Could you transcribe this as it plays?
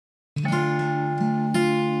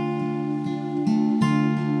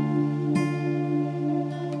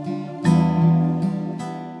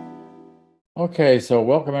Okay, so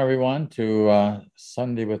welcome everyone to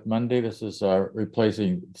Sunday with Mundy. This is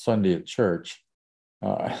replacing Sunday at church.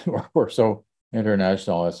 We're so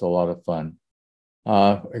international. It's a lot of fun.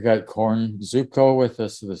 I got Corinne Zupko with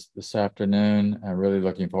us this afternoon. I'm really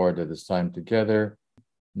looking forward to this time together.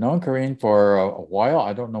 Known Corinne for a while.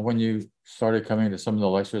 I don't know when you started coming to some of the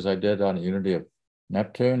lectures I did on the Unity of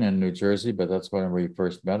Neptune in New Jersey, but that's when we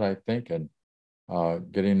first met, I think. And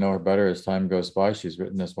getting to know her better as time goes by. She's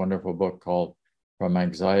written this wonderful book called From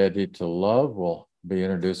Anxiety to Love. We'll be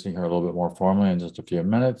introducing her a little bit more formally in just a few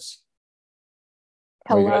minutes.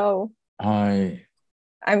 Hello. Hi.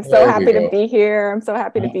 I'm so There we happy to go. be here. I'm so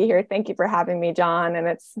happy to be here. Thank you for having me, John. And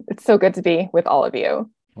it's so good to be with all of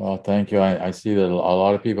you. Well, thank you. I see that a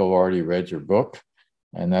lot of people have already read your book,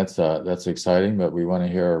 and that's exciting, but we want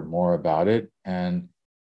to hear more about it. And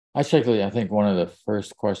actually, I think one of the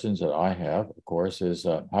first questions that I have, of course, is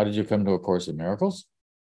how did you come to A Course in Miracles?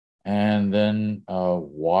 And then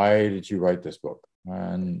why did you write this book?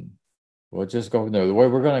 And we'll just go from there. The way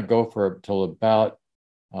we're going to go for till about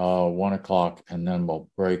 1 o'clock, and then we'll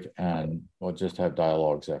break and we'll just have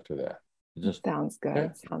dialogues after that. Just Sounds okay.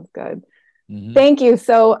 good. Sounds good. Mm-hmm. Thank you.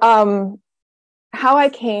 So, how I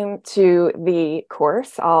came to the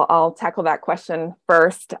course, I'll tackle that question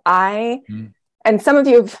first. Mm-hmm. And some of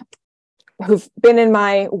you who've been in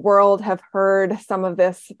my world have heard some of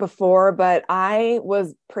this before, but I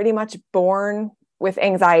was pretty much born with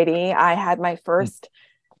anxiety. I had my first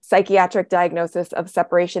psychiatric diagnosis of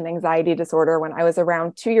separation anxiety disorder when I was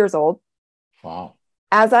around 2 years old. Wow.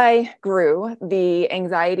 As I grew, the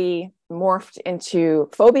anxiety morphed into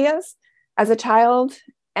phobias as a child.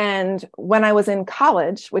 And when I was in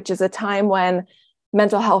college, which is a time when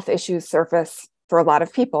mental health issues surface for a lot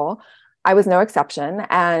of people, I was no exception.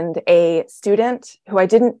 And a student who I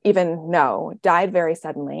didn't even know died very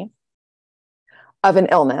suddenly of an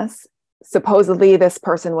illness. Supposedly, this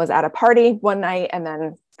person was at a party one night and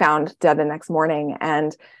then found dead the next morning.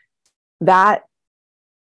 And that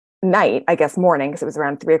night, I guess morning, because it was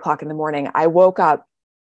around 3 o'clock in the morning, I woke up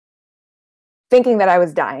thinking that I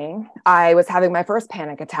was dying. I was having my first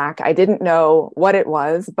panic attack. I didn't know what it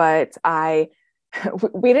was, but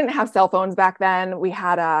we didn't have cell phones back then. We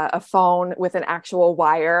had a phone with an actual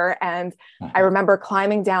wire. And I remember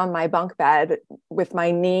climbing down my bunk bed with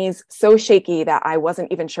my knees so shaky that I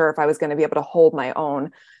wasn't even sure if I was going to be able to hold my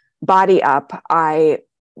own body up. I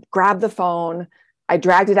grabbed the phone. I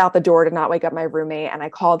dragged it out the door to not wake up my roommate, and I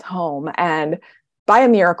called home. And by a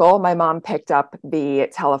miracle, my mom picked up the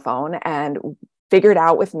telephone and figured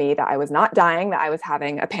out with me that I was not dying, that I was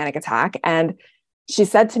having a panic attack. And she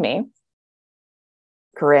said to me,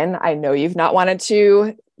 Corinne, I know you've not wanted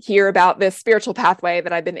to hear about this spiritual pathway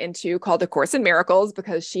that I've been into called A Course in Miracles,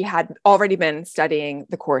 because she had already been studying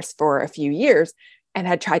the course for a few years and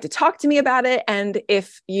had tried to talk to me about it. And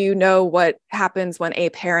if you know what happens when a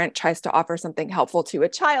parent tries to offer something helpful to a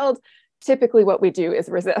child, typically what we do is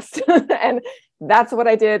resist. And that's what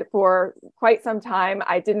I did for quite some time.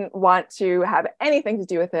 I didn't want to have anything to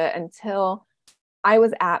do with it until I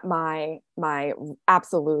was at my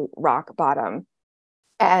absolute rock bottom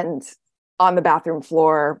and on the bathroom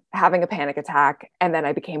floor having a panic attack. And then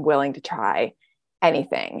I became willing to try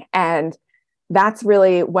anything. And that's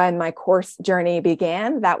really when my course journey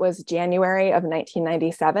began. That was January of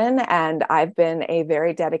 1997. And I've been a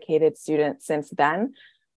very dedicated student since then,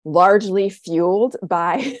 largely fueled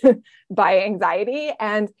by, by anxiety.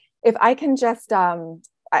 And if I can just, I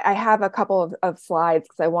have a couple of slides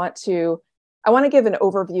because I want to give an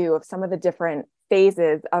overview of some of the different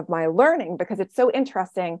phases of my learning, because it's so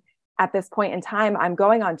interesting at this point in time. I'm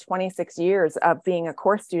going on 26 years of being a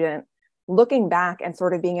course student, looking back and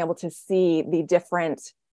sort of being able to see the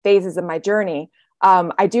different phases of my journey.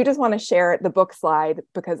 I do just want to share the book slide,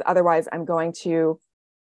 because otherwise I'm going to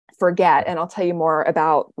forget. And I'll tell you more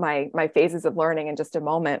about my phases of learning in just a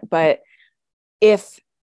moment. But if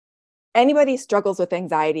anybody struggles with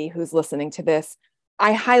anxiety who's listening to this,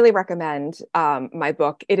 I highly recommend my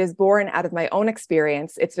book. It is born out of my own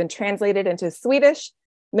experience. It's been translated into Swedish,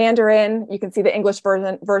 Mandarin. You can see the English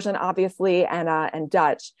version obviously, and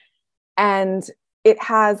Dutch. And it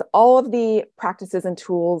has all of the practices and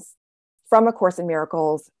tools from A Course in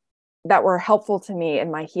Miracles that were helpful to me in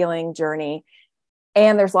my healing journey.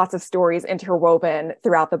 And there's lots of stories interwoven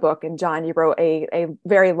throughout the book. And John, you wrote a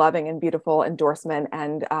very loving and beautiful endorsement.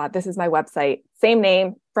 And this is my website, same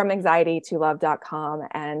name, FromAnxietyToLove.com.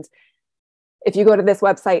 And if you go to this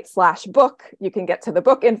website /book, you can get to the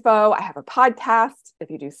book info. I have a podcast if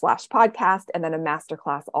you do /podcast, and then a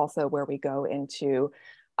masterclass also where we go into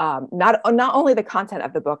not only the content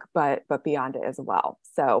of the book, but beyond it as well.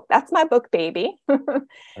 So that's my book, baby.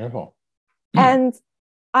 Wonderful. And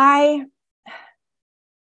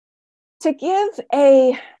to give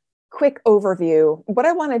a quick overview, what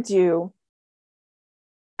I want to do,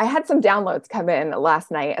 I had some downloads come in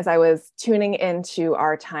last night as I was tuning into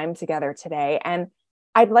our time together today. And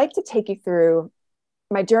I'd like to take you through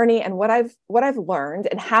my journey and what I've learned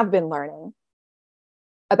and have been learning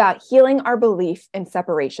about healing our belief in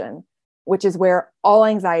separation, which is where all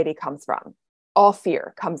anxiety comes from. All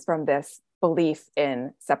fear comes from this belief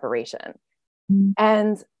in separation.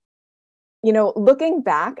 And, looking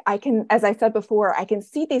back, I can, as I said before, I can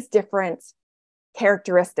see these different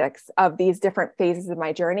characteristics of these different phases of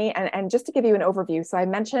my journey. And just to give you an overview, so I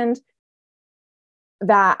mentioned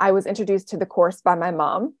that I was introduced to the course by my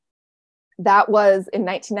mom. That was in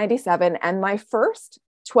 1997. And my first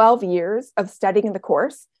 12 years of studying the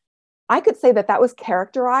course, I could say that was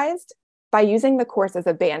characterized by using the course as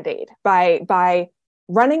a Band-Aid, by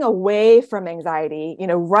running away from anxiety,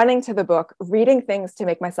 running to the book, reading things to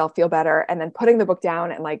make myself feel better, and then putting the book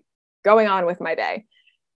down and going on with my day.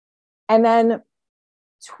 And then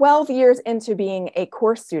 12 years into being a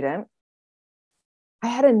course student, I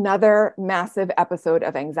had another massive episode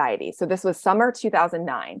of anxiety. So this was summer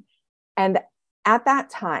 2009. And at that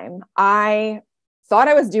time, I thought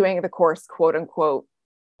I was doing the course, quote unquote,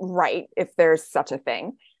 right, if there's such a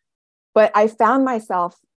thing. But I found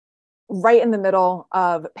myself right in the middle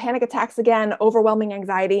of panic attacks again, overwhelming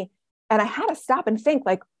anxiety. And I had to stop and think,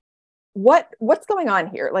 what's going on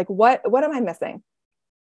here? What am I missing?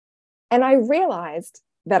 And I realized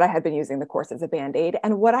that I had been using the course as a Band-Aid.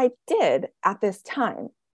 And what I did at this time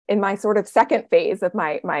in my sort of second phase of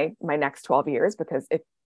my next 12 years, because if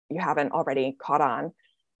you haven't already caught on,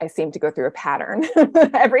 I seem to go through a pattern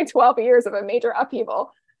every 12 years of a major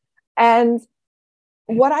upheaval. And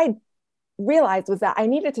what I realized was that I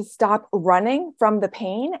needed to stop running from the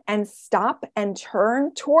pain and stop and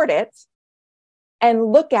turn toward it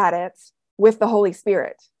and look at it with the Holy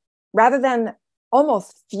Spirit, rather than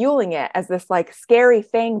almost fueling it as this scary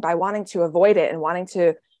thing by wanting to avoid it and wanting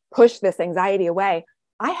to push this anxiety away.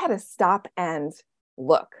 I had to stop and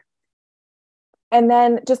look. And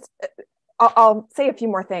then I'll say a few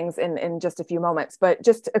more things in just a few moments, but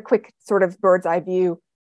just a quick sort of bird's eye view.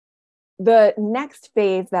 The next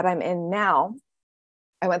phase that I'm in now,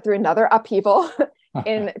 I went through another upheaval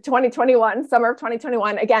in 2021, summer of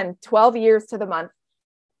 2021, again, 12 years to the month.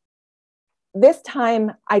 This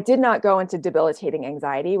time, I did not go into debilitating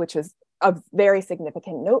anxiety, which was a very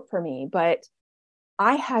significant note for me, but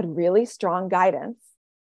I had really strong guidance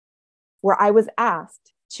where I was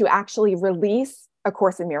asked to actually release A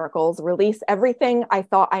Course in Miracles, release everything I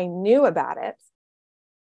thought I knew about it.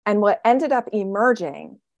 And what ended up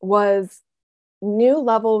emerging was new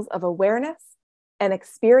levels of awareness and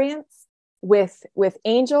experience with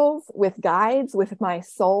angels, with guides, with my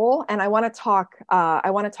soul. And I want to talk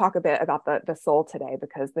a bit about the soul today,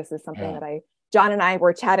 because this is something that John and I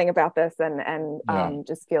were chatting about this and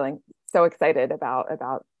just feeling so excited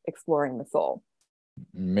about exploring the soul.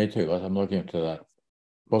 Me too. I'm looking into that.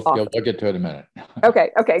 Awesome. We'll get to it in a minute.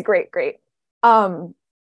 Okay, great.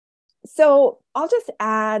 So I'll just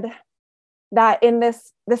add that in the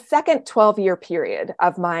second 12-year period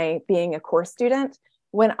of my being a course student,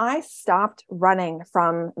 when I stopped running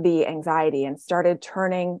from the anxiety and started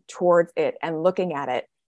turning towards it and looking at it,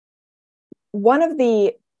 one of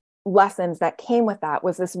the lessons that came with that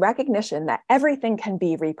was this recognition that everything can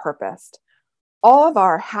be repurposed. All of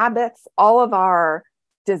our habits, all of our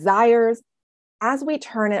desires, as we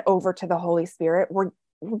turn it over to the Holy Spirit, we're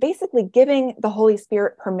basically giving the Holy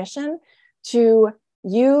Spirit permission to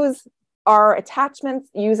use our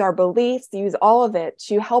attachments, use our beliefs, use all of it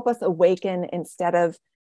to help us awaken instead of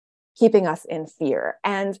keeping us in fear.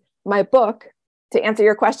 And my book, to answer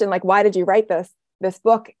your question, why did you write this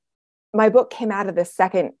book? My book came out of this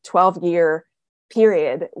second 12-year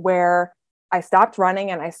period where I stopped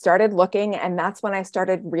running and I started looking. And that's when I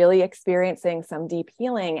started really experiencing some deep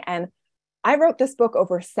healing. And I wrote this book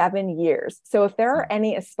over 7 years. So if there are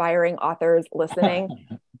any aspiring authors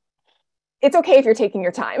listening, it's okay if you're taking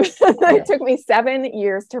your time. It took me 7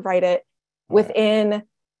 years to write it. Within,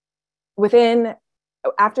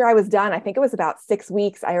 after I was done, I think it was about 6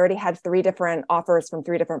 weeks, I already had 3 different offers from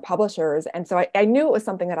 3 different publishers. And so I knew it was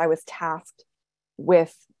something that I was tasked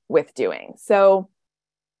with doing. So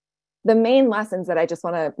the main lessons that I just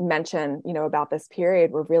want to mention, about this period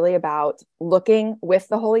were really about looking with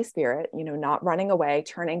the Holy Spirit, not running away,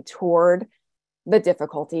 turning toward the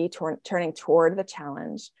difficulty, turning toward the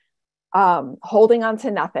challenge, holding on to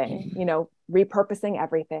nothing, repurposing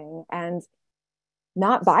everything, and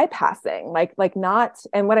not bypassing, not,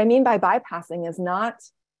 and what I mean by bypassing is not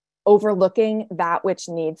overlooking that which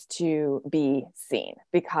needs to be seen,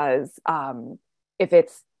 because if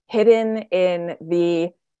it's hidden in the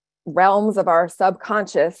realms of our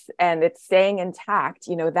subconscious and it's staying intact,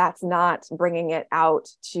 that's not bringing it out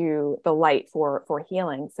to the light for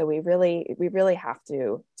healing. So we really have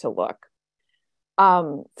to look.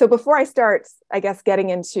 So before I start, I guess,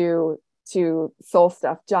 getting into soul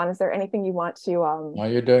stuff, John, is there anything you want to No,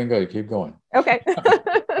 you're doing good. Keep going. Okay.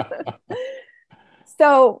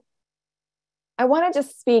 So I want to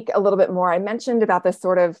just speak a little bit more. I mentioned about this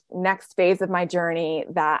sort of next phase of my journey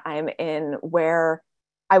that I'm in, where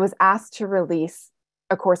I was asked to release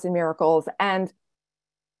A Course in Miracles. And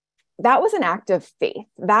that was an act of faith.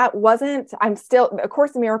 That wasn't, A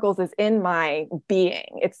Course in Miracles is in my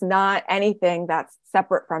being. It's not anything that's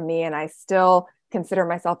separate from me. And I still consider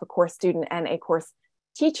myself a course student and a course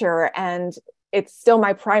teacher. And it's still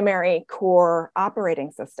my primary core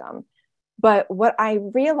operating system. But what I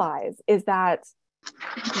realize is that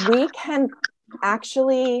we can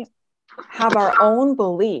actually have our own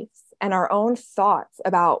beliefs and our own thoughts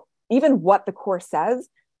about even what the Course says.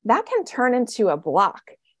 That can turn into a block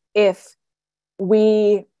if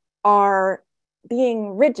we are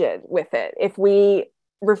being rigid with it, if we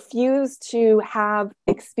refuse to have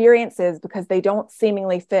experiences because they don't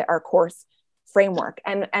seemingly fit our Course framework.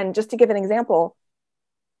 And just to give an example,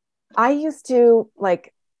 I used to,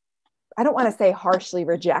 I don't want to say harshly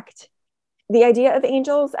reject the idea of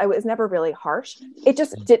angels. I was never really harsh.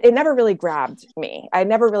 It never really grabbed me. I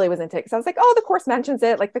never really was into it. So I was like, oh, the Course mentions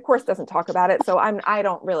it. Like, the Course doesn't talk about it. So I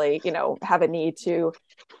don't really, have a need to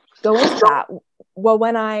go into that. Well,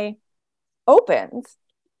 when I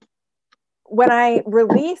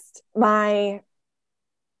released my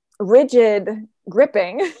rigid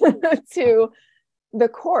gripping to the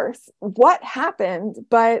Course, what happened?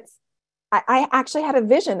 But I actually had a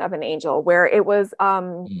vision of an angel where it was,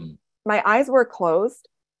 my eyes were closed.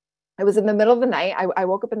 It was in the middle of the night. I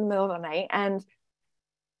woke up in the middle of the night and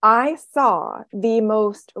I saw the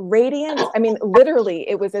most radiant, literally,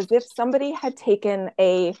 it was as if somebody had taken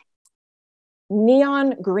a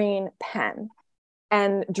neon green pen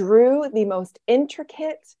and drew the most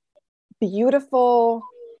intricate, beautiful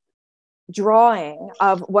drawing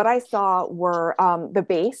of what I saw were the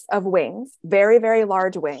base of wings, very, very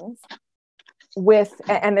large wings,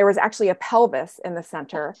 and there was actually a pelvis in the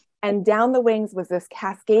center, and down the wings was this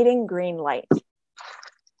cascading green light.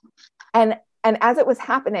 And as it was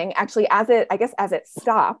happening, actually, as it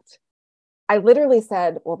stopped, I literally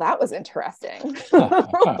said, well, that was interesting.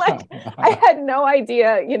 I had no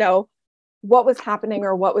idea, what was happening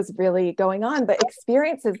or what was really going on. But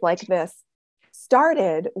experiences like this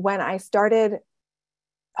started when I started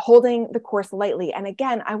holding the Course lightly. And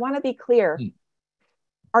again, I want to be clear,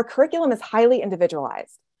 our curriculum is highly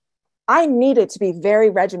individualized. I needed to be very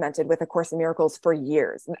regimented with A Course in Miracles for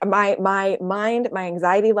years. My mind, my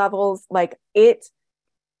anxiety levels,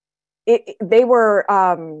 they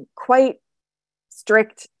were quite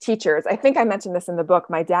strict teachers. I think I mentioned this in the book.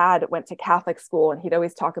 My dad went to Catholic school and he'd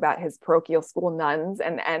always talk about his parochial school nuns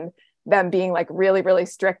and them being really, really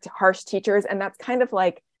strict, harsh teachers. And that's kind of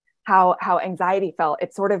like how anxiety felt.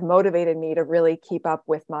 It sort of motivated me to really keep up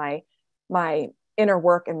with my inner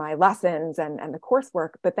work and my lessons and the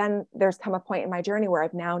coursework. But then there's come a point in my journey where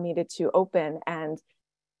I've now needed to open and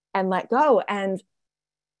let go. And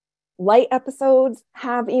light episodes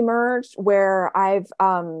have emerged where I've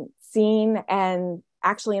seen and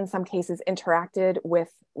actually in some cases interacted with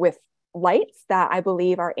lights that I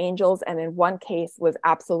believe are angels. And in one case was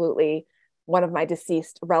absolutely one of my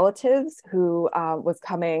deceased relatives who was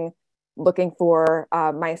coming looking for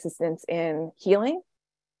my assistance in healing.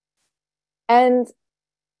 And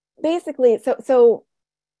basically, so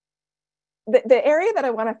the area that I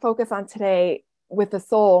want to focus on today with the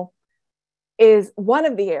soul is one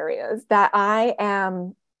of the areas that I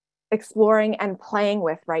am exploring and playing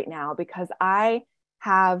with right now, because I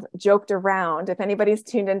have joked around. If anybody's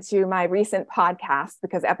tuned into my recent podcast,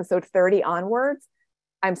 because episode 30 onwards,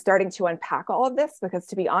 I'm starting to unpack all of this, because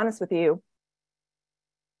to be honest with you,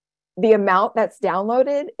 the amount that's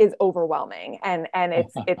downloaded is overwhelming. And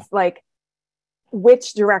it's like,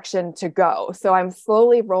 which direction to go. So I'm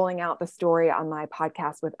slowly rolling out the story on my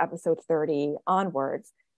podcast with episode 30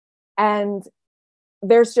 onwards. And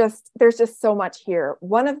there's just so much here.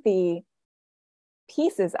 One of the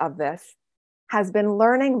pieces of this has been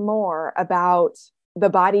learning more about the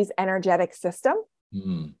body's energetic system.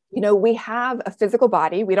 We have a physical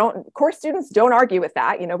body. Course students don't argue with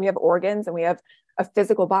that. We have organs and we have a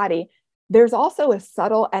physical body. There's also a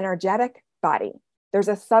subtle energetic body. There's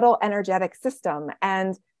a subtle energetic system.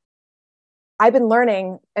 And I've been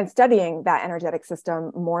learning and studying that energetic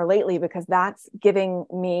system more lately because that's giving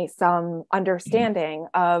me some understanding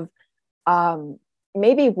of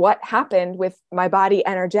maybe what happened with my body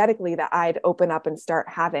energetically that I'd open up and start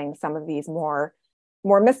having some of these more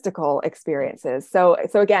mystical experiences. So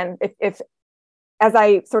again, if as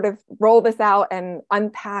I sort of roll this out and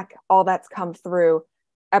unpack all that's come through,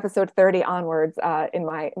 episode 30 onwards in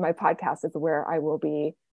my podcast is where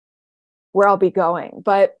I'll be going.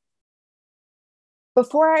 But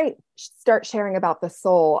before I start sharing about the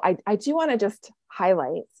soul, I do want to just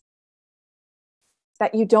highlight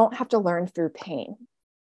that you don't have to learn through pain.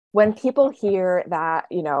 When people hear that,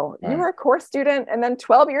 you were a course student and then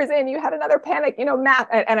 12 years in, you had another panic, math.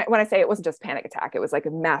 And when I say it wasn't just panic attack, it was like a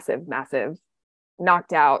massive, massive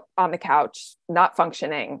knocked out on the couch, not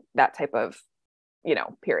functioning, that type of,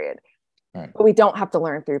 period. Right. But we don't have to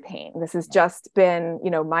learn through pain. This has just been,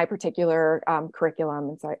 my particular curriculum.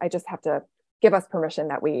 And so I just have to give us permission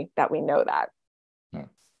that we know that. Yeah.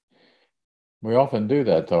 We often do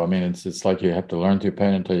that, though. I mean, it's like you have to learn through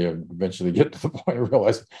pain until you eventually get to the point of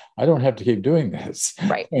realize I don't have to keep doing this.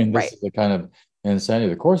 Right. I mean, this is the kind of insanity.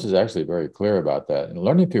 The course is actually very clear about that. And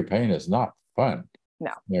learning through pain is not fun.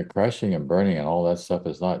 No. Crashing and burning and all that stuff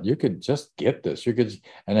is not. You could just get this. You could,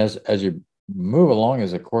 and as you move along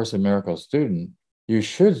as a Course in Miracles student, you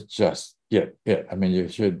should just get it. I mean, you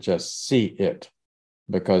should just see it,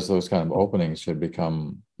 because those kind of openings should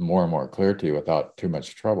become more and more clear to you without too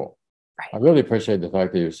much trouble. Right. I really appreciate the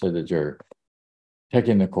fact that you said that you're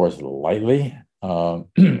taking the course lightly.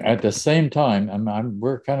 At the same time,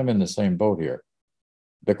 we're kind of in the same boat here.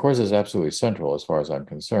 The course is absolutely central as far as I'm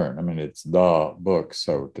concerned. I mean, it's the book,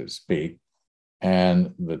 so to speak.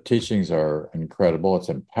 And the teachings are incredible. It's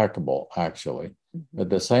impeccable, actually. But at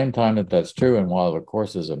the same time that's true, and while the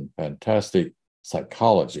course is a fantastic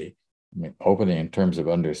psychology, I mean, opening in terms of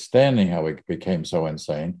understanding how we became so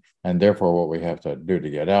insane, and therefore what we have to do to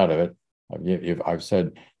get out of it. I've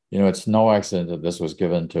said, it's no accident that this was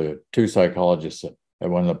given to two psychologists at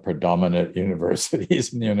one of the predominant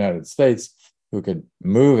universities in the United States who could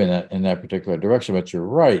move in that particular direction. But you're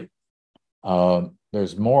right.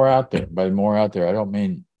 There's more out there. By more out there, I don't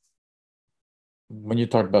mean when you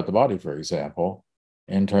talk about the body, for example,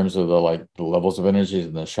 in terms of the levels of energies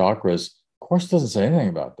and the chakras. Course doesn't say anything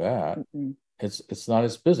about that. Mm-hmm. It's not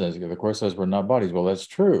its business. The Course says we're not bodies. Well, that's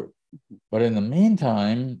true. Mm-hmm. But in the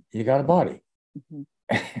meantime, you got a body.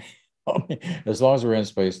 Mm-hmm. As long as we're in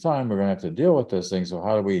space-time, we're going to have to deal with this thing. So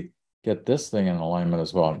how do we get this thing in alignment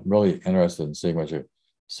as well? I'm really interested in seeing what you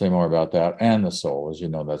say more about that and the soul. As you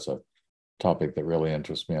know, that's a topic that really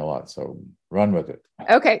interests me a lot. So run with it.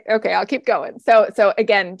 Okay. I'll keep going. So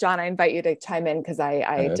again, John, I invite you to chime in because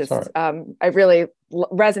I really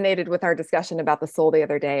resonated with our discussion about the soul the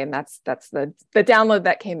other day, and that's the download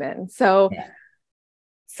that came in. So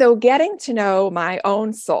getting to know my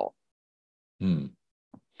own soul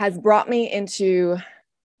has brought me into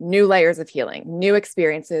new layers of healing, new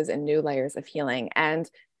experiences and new layers of healing. And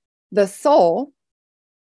the soul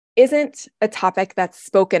isn't a topic that's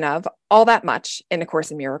spoken of all that much in A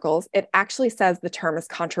Course in Miracles. It actually says the term is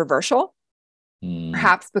controversial,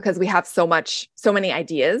 perhaps because we have so many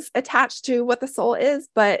ideas attached to what the soul is,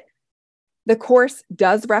 but the Course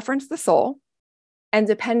does reference the soul. And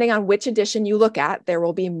depending on which edition you look at, there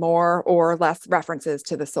will be more or less references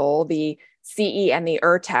to the soul. The CE and the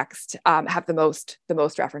text have the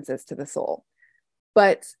most references to the soul.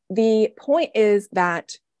 But the point is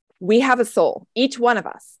that we have a soul, each one of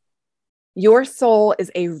us. Your soul is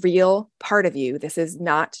a real part of you. This is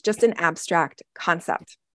not just an abstract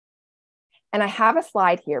concept. And I have a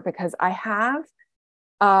slide here because I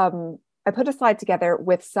put a slide together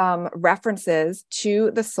with some references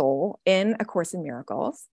to the soul in A Course in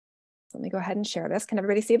Miracles. So let me go ahead and share this. Can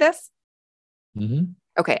everybody see this? Mm-hmm.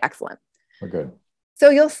 Okay, excellent. We're good. So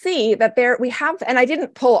you'll see that we have, and I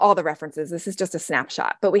didn't pull all the references. This is just a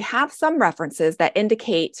snapshot, but we have some references that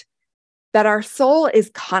indicate that our soul is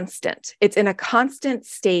constant. It's in a constant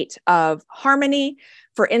state of harmony,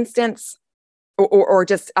 for instance, or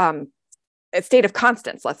just a state of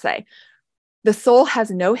constance, let's say. The soul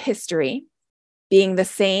has no history, being the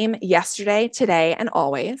same yesterday, today, and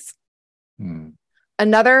always.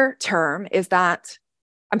 Another quote is that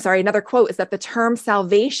the term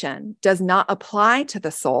salvation does not apply to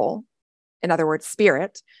the soul, in other words,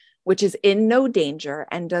 spirit, which is in no danger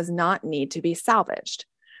and does not need to be salvaged.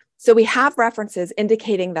 So we have references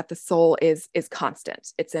indicating that the soul is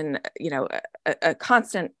constant. It's in, a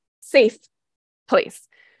constant, safe place.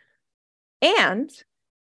 And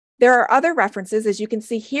there are other references, as you can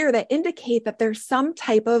see here, that indicate that there's some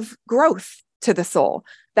type of growth to the soul,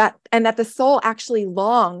 and that the soul actually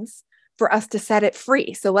longs for us to set it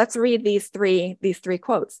free. So let's read these three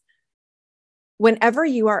quotes. Whenever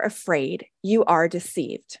you are afraid, you are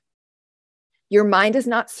deceived. Your mind is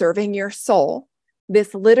not serving your soul.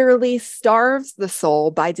 This literally starves the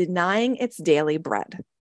soul by denying its daily bread.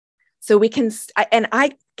 So we can, and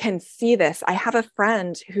I can see this. I have a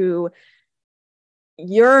friend who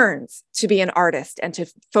yearns to be an artist and to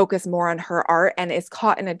focus more on her art, and is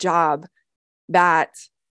caught in a job that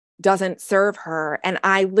doesn't serve her. And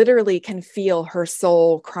I literally can feel her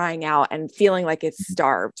soul crying out and feeling like it's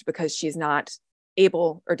starved because she's not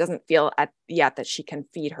able, or doesn't feel yet that she can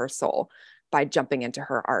feed her soul by jumping into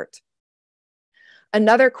her art.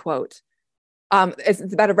 Another quote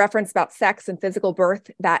is about a reference about sex and physical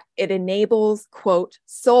birth, that it enables, quote,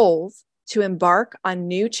 souls to embark on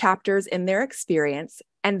new chapters in their experience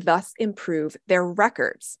and thus improve their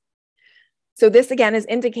records. So this again is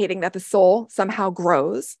indicating that the soul somehow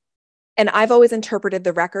grows. And I've always interpreted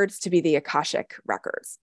the records to be the Akashic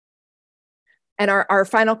records. And our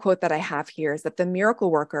final quote that I have here is that the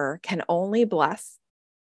miracle worker can only bless,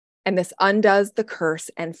 and this undoes the curse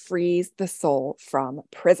and frees the soul from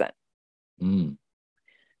prison. Mm.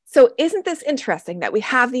 So isn't this interesting that we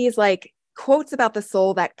have these like quotes about the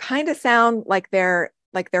soul that kind of sound like they're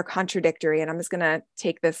contradictory? And I'm just going to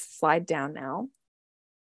take this slide down now.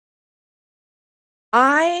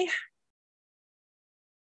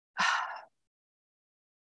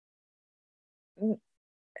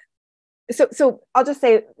 So I'll just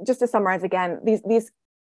say, just to summarize again, these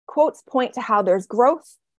quotes point to how there's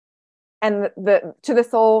growth, and to the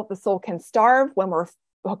soul can starve when we're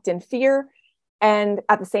hooked in fear. And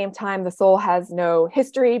at the same time, the soul has no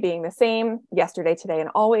history being the same yesterday, today, and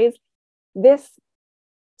always. This,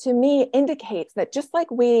 to me, indicates that just like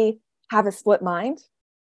we have a split mind,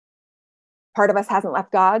 part of us hasn't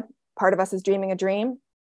left God, part of us is dreaming a dream.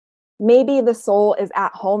 Maybe the soul is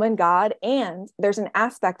at home in God, and there's an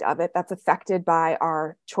aspect of it that's affected by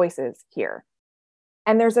our choices here.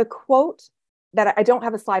 And there's a quote that I don't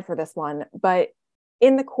have a slide for this one, but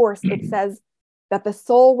in the course, it says that the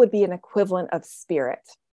soul would be an equivalent of spirit,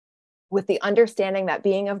 with the understanding that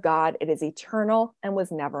being of God, it is eternal and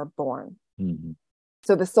was never born. Mm-hmm.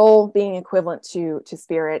 So the soul being equivalent to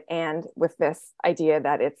spirit, and with this idea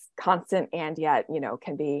that it's constant and yet,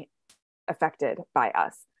 can be affected by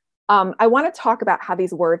us. I want to talk about how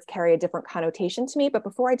these words carry a different connotation to me. But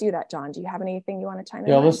before I do that, John, do you have anything you want to chime in?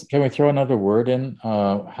 Yeah, can we throw another word in?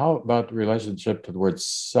 How about the relationship to the word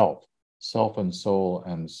self and soul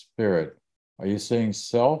and spirit? Are you seeing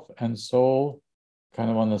self and soul kind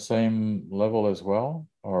of on the same level as well?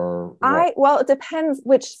 Or well, it depends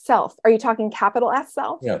which self. Are you talking capital S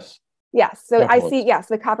self? Yes. Yes. So capital I see, yes,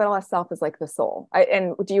 the capital S self is like the soul.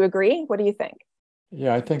 And do you agree? What do you think?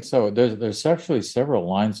 Yeah, I think so. There's actually several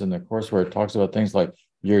lines in the course where it talks about things like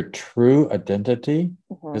your true identity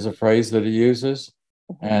is a phrase that it uses.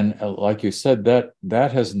 And like you said, that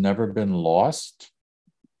has never been lost,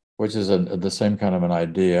 which is the same kind of an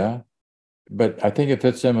idea. But I think it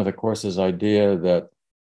fits in with the course's idea that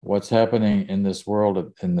what's happening in this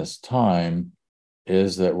world in this time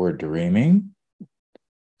is that we're dreaming.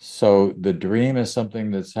 So the dream is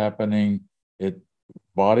something that's happening.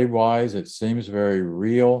 Body-wise, it seems very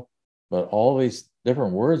real, but all these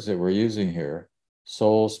different words that we're using here,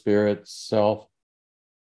 soul, spirit, self,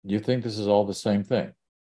 do you think this is all the same thing?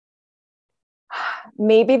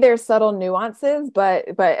 Maybe there's subtle nuances, but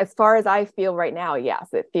as far as I feel right now, yes,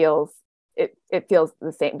 it feels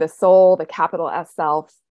the same. The soul, the capital S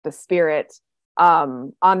self, the spirit,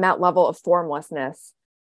 on that level of formlessness.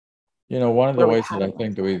 One of the ways that I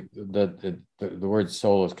think the word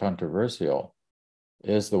soul is controversial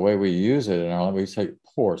is the way we use it. And we say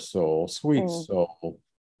poor soul, sweet soul,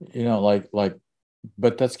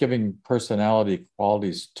 but that's giving personality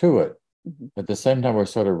qualities to it. At the same time, we're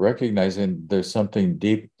sort of recognizing there's something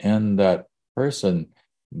deep in that person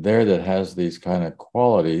there that has these kind of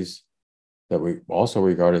qualities that we also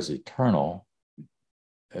regard as eternal.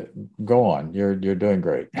 Go on, you're doing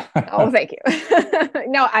great. Oh, thank you.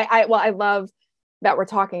 No, I love that we're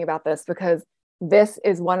talking about this, because this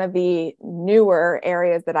is one of the newer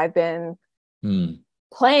areas that I've been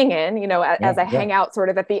playing in, as I hang out sort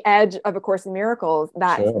of at the edge of A Course in Miracles,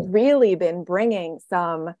 that's really been bringing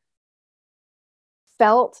some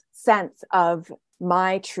felt sense of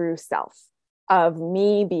my true self, of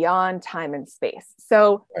me beyond time and space.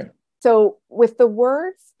 So with the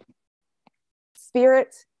words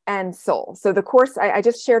spirit and soul, so the Course, I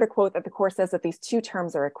just shared a quote that the Course says that these two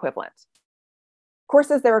terms are equivalent. Course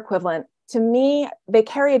says they're equivalent. To me, they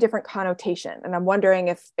carry a different connotation. And I'm wondering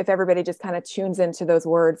if everybody just kind of tunes into those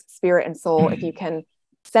words, spirit and soul, if you can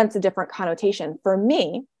sense a different connotation. For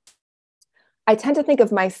me, I tend to think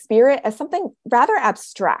of my spirit as something rather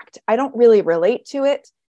abstract. I don't really relate to it.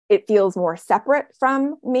 It feels more separate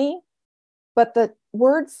from me. But the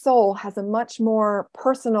word soul has a much more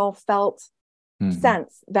personal, felt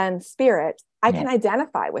sense than spirit. I can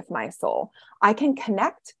identify with my soul. I can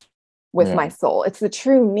connect with my soul. It's the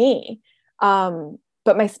true me.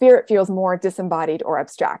 But my spirit feels more disembodied or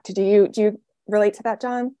abstract. Do you relate to that,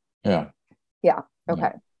 John? Yeah. Yeah.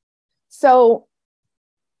 Okay. So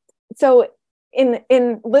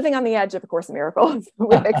in living on the edge of A Course in Miracles,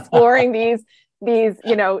 with exploring these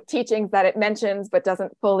teachings that it mentions but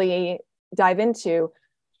doesn't fully dive into,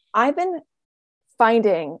 I've been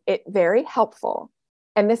finding it very helpful.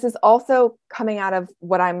 And this is also coming out of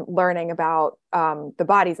what I'm learning about the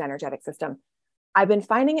body's energetic system. I've been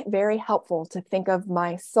finding it very helpful to think of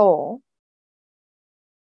my soul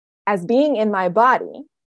as being in my body.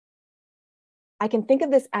 I can think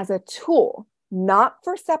of this as a tool, not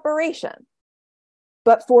for separation,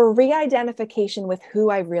 but for re-identification with who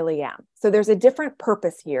I really am. So there's a different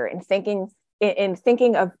purpose here in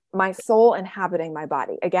thinking of my soul inhabiting my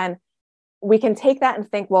body. Again, we can take that and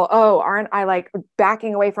think, well, aren't I like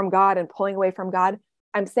backing away from God and pulling away from God?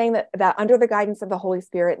 I'm saying that under the guidance of the Holy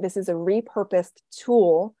Spirit, this is a repurposed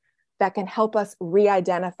tool that can help us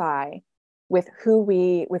re-identify with who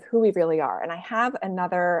we really are. And I have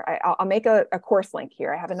I'll make a course link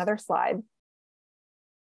here. I have another slide.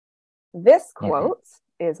 This quote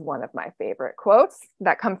is one of my favorite quotes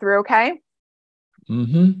that come through. Okay.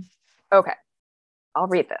 Mm-hmm. Okay. I'll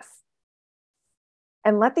read this.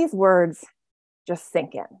 And let these words just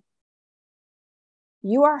sink in.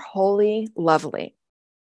 You are wholly lovely,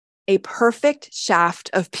 a perfect shaft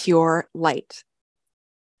of pure light.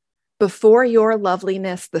 Before your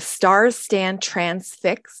loveliness, the stars stand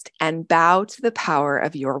transfixed and bow to the power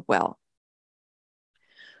of your will.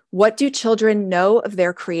 What do children know of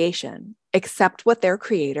their creation except what their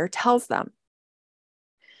creator tells them?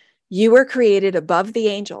 You were created above the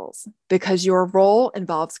angels because your role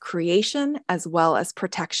involves creation as well as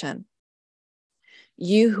protection.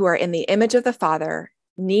 You who are in the image of the Father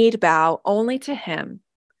need bow only to him,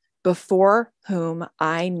 before whom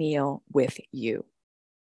I kneel with you.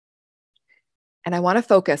 And I want to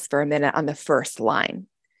focus for a minute on the first line.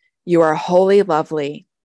 You are wholly lovely,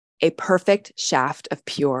 a perfect shaft of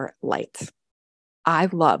pure light. I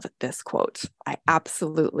love this quote. I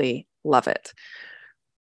absolutely love it.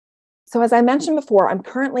 So as I mentioned before, I'm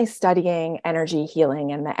currently studying energy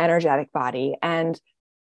healing and the energetic body. And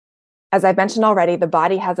as I've mentioned already, the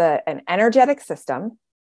body has an energetic system.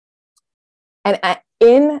 And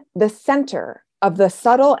in the center of the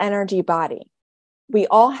subtle energy body, we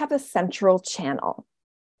all have a central channel.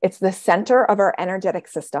 It's the center of our energetic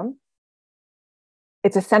system.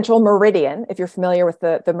 It's a central meridian, if you're familiar with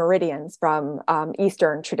the meridians from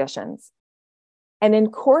Eastern traditions. And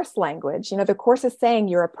in Course language, the Course is saying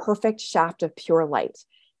you're a perfect shaft of pure light.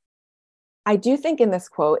 I do think in this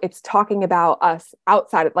quote, it's talking about us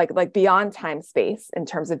outside of like beyond time space in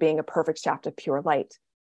terms of being a perfect shaft of pure light.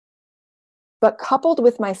 But coupled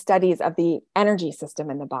with my studies of the energy system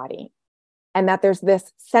in the body, and that there's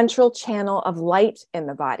this central channel of light in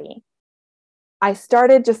the body, I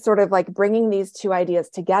started just sort of like bringing these two ideas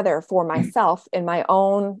together for myself in my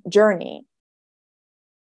own journey.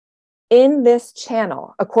 In this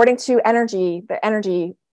channel, according to the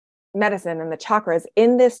energy medicine and the chakras,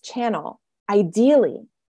 in this channel, ideally,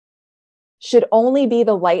 should only be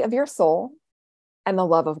the light of your soul and the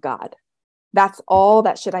love of God. That's all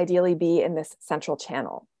that should ideally be in this central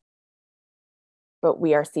channel. But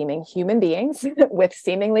we are seeming human beings with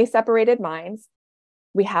seemingly separated minds.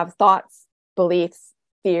 We have thoughts, beliefs,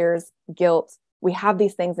 fears, guilt. We have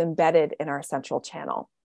these things embedded in our central channel.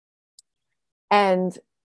 And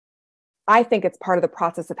I think it's part of the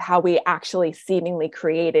process of how we actually seemingly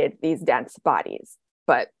created these dense bodies.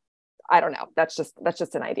 But I don't know. That's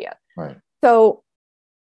just an idea. Right. So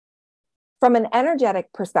from an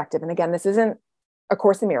energetic perspective, and again, this isn't A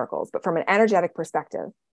Course in Miracles, but from an energetic perspective,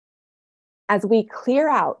 as we clear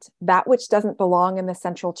out that which doesn't belong in the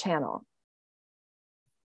central channel,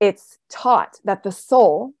 it's taught that the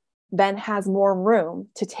soul then has more room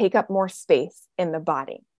to take up more space in the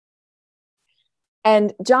body.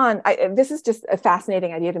 And John, this is just a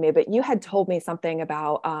fascinating idea to me, but you had told me something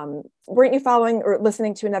about, weren't you following or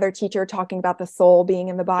listening to another teacher talking about the soul being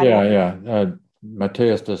in the body? Yeah.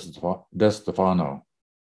 Mateus De Stefano.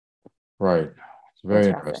 Right. It's very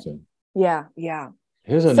interesting. Yeah.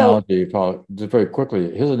 His analogy, just very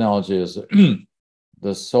quickly, his analogy is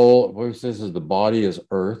the soul, what he says is the body is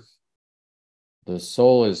earth, the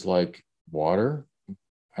soul is like water,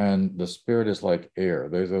 and the spirit is like air.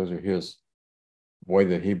 Those are his way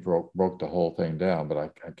that he broke the whole thing down, but I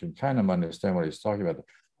can kind of understand what he's talking about.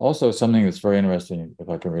 Also, something that's very interesting, if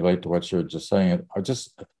I can relate to what you're just saying, or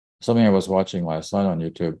just something I was watching last night on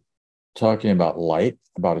YouTube, talking about light,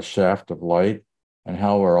 about a shaft of light, and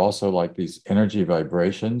how we're also like these energy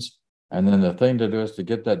vibrations. And then the thing to do is to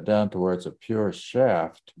get that down to where it's a pure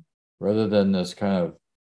shaft rather than this kind of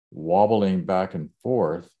wobbling back and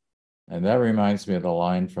forth. And that reminds me of the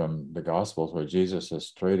line from the Gospels where Jesus says,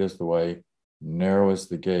 straight is the way, narrow is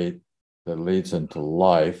the gate that leads into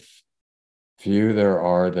life. Few there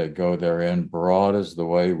are that go therein. Broad is the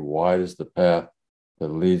way, wide is the path that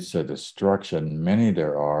leads to destruction. Many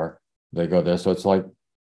there are that go there. So it's like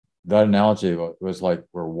that analogy was like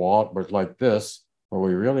we're like this, where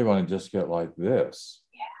we really want to just get like this,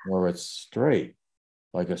 where it's straight,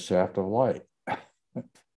 like a shaft of light.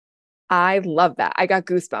 I love that. I got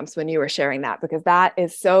goosebumps when you were sharing that, because that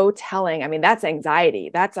is so telling. I mean, that's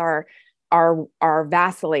anxiety. That's our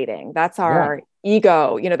vacillating. That's our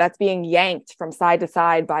ego, that's being yanked from side to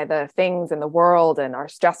side by the things in the world and our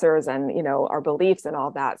stressors and, our beliefs and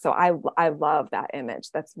all that. So I love that image.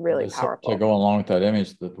 That's really powerful. To go along with that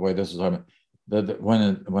image, the way this is,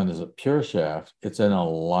 when there's a pure shaft, it's in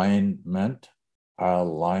alignment.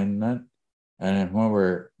 And when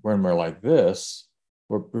we're like this,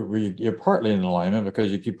 you're partly in alignment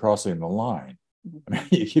because you keep crossing the line. I mean,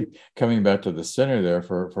 you keep coming back to the center there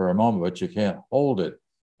for a moment, but you can't hold it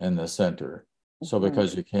in the center. So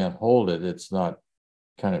because you can't hold it, it's not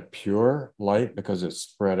kind of pure light because it's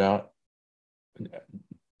spread out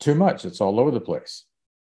too much. It's all over the place.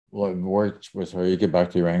 Which was where you get back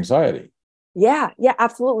to your anxiety. Yeah,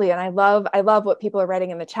 absolutely. And I love what people are writing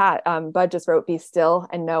in the chat. Bud just wrote, "Be still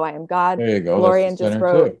and know I am God." There you go. Glorian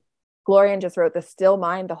just wrote, "The still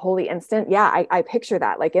mind, the holy instant." Yeah, I picture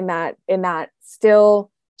that, like in that still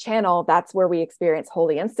channel. That's where we experience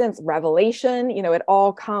holy instants, revelation. It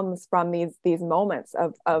all comes from these moments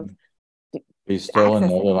of be still and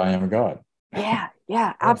know that I am God.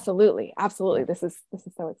 Yeah, absolutely. This is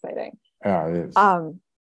so exciting. Yeah, it is.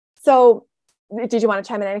 So did you want to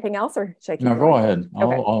chime in anything else, or should I keep going? Go ahead.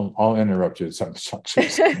 Okay. I'll interrupt you. Sounds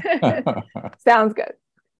good.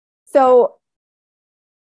 So,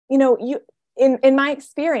 in my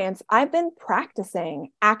experience, I've been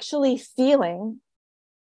practicing actually feeling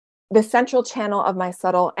the central channel of my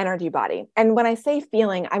subtle energy body. And when I say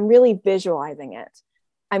feeling, I'm really visualizing it.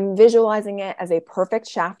 I'm visualizing it as a perfect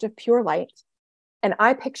shaft of pure light. And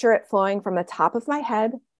I picture it flowing from the top of my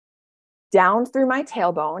head down through my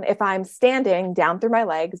tailbone. If I'm standing, down through my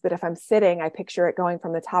legs, but if I'm sitting, I picture it going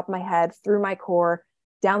from the top of my head, through my core,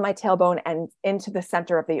 down my tailbone, and into the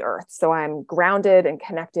center of the earth. So I'm grounded and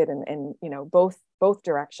connected in both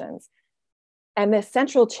directions. And this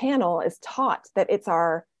central channel is taught that it's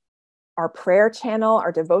our prayer channel,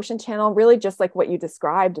 our devotion channel, really just like what you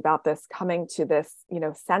described about this coming to this,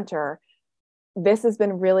 center. This has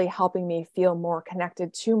been really helping me feel more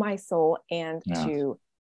connected to my soul and to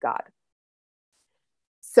God.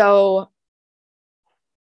 So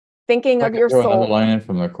thinking of your soul. Another line in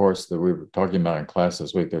from the course that we were talking about in class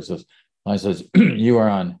this week. There's this line that says, "You are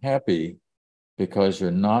unhappy because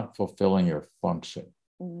you're not fulfilling your function."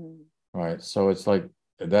 Right. So it's like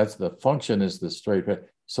that's the function is the straight path.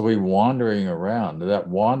 So we wandering around. That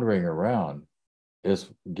wandering around is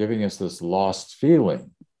giving us this lost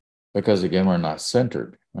feeling because again we're not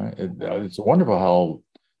centered. Right. It's wonderful how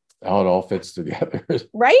it all fits together.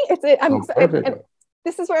 Right.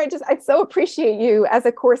 This is where I so appreciate you as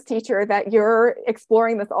a course teacher that you're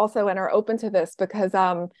exploring this also and are open to this, because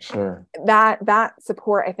sure. that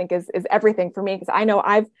support I think is everything for me, because I know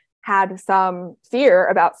I've had some fear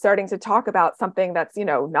about starting to talk about something that's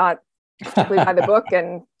not strictly by the book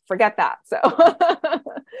and forget that. So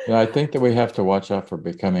yeah, I think that we have to watch out for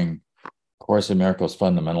becoming Course in Miracles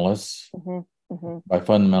fundamentalists. By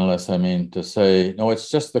fundamentalists, I mean to say, no, it's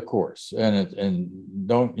just the course, and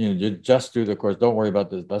don't you just do the course. Don't worry about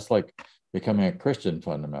this. That's like becoming a Christian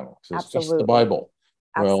fundamentalist. It's just the Bible.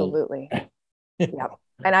 Absolutely. Yep.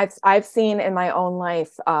 And I've seen in my own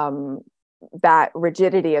life that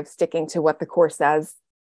rigidity of sticking to what the course says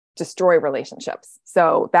destroy relationships.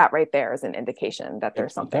 So that right there is an indication that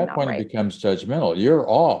there's something not right. At that point, it becomes judgmental. You're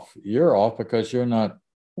off because you're not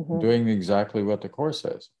doing exactly what the course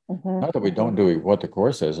says. Not that we don't do what the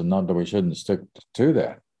course says, and not that we shouldn't stick to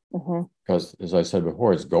that. Because as I said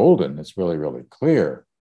before, it's golden. It's really, really clear.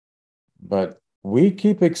 But we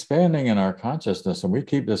keep expanding in our consciousness and we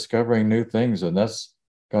keep discovering new things. And that's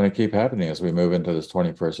going to keep happening as we move into this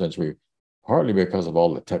 21st century, partly because of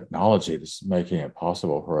all the technology that's making it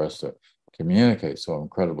possible for us to communicate so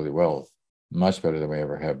incredibly well, much better than we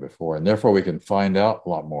ever have before. And therefore, we can find out a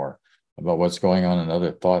lot more about what's going on in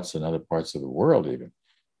other thoughts in other parts of the world, even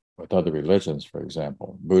with other religions, for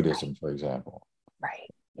example, Buddhism, for example. Right.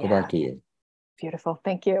 Go back to you. Beautiful.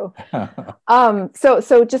 Thank you.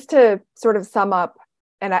 So just to sort of sum up,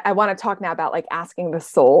 and I want to talk now about like asking the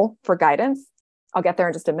soul for guidance. I'll get there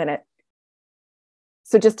in just a minute.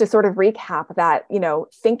 So just to sort of recap that,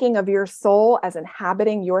 thinking of your soul as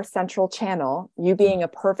inhabiting your central channel, you being a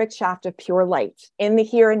perfect shaft of pure light in the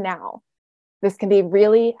here and now, this can be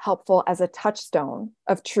really helpful as a touchstone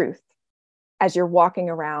of truth as you're walking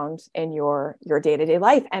around in your day-to-day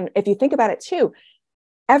life. And if you think about it too,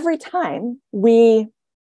 every time we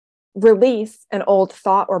release an old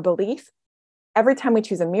thought or belief, every time we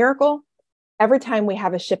choose a miracle, every time we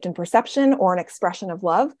have a shift in perception or an expression of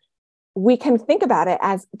love, we can think about it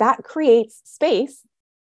as that creates space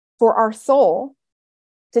for our soul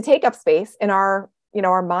to take up space in our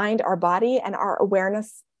mind, our body, and our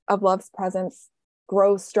awareness of love's presence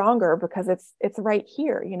grows stronger because it's right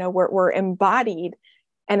here. We're embodied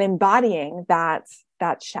and embodying that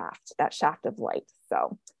shaft of light.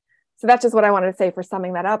 So that's just what I wanted to say for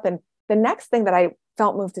summing that up. And the next thing that I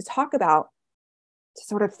felt moved to talk about, to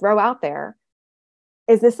sort of throw out there,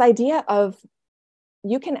 is this idea of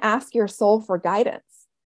you can ask your soul for guidance.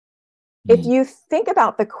 If you think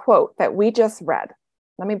about the quote that we just read,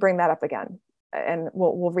 let me bring that up again, and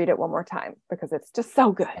we'll read it one more time because it's just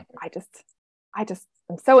so good. I'm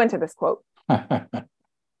so into this quote.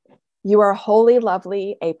 You are wholly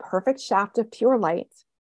lovely, a perfect shaft of pure light.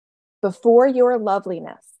 Before your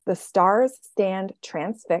loveliness, the stars stand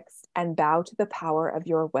transfixed and bow to the power of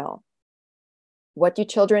your will. What do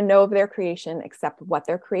children know of their creation except what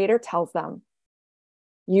their creator tells them?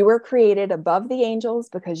 You were created above the angels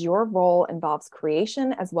because your role involves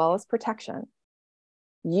creation as well as protection.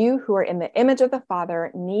 You who are in the image of the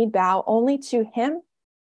Father need bow only to him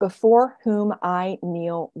before whom I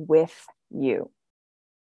kneel with you.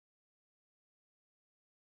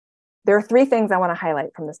 There are three things I want to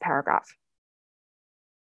highlight from this paragraph.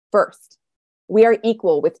 First, we are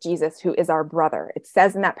equal with Jesus, who is our brother. It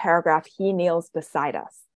says in that paragraph, he kneels beside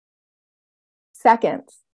us. Second,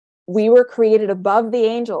 we were created above the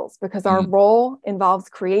angels because our role involves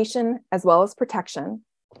creation as well as protection.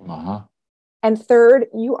 And third,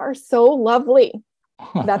 you are so lovely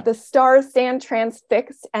that the stars stand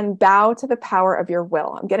transfixed and bow to the power of your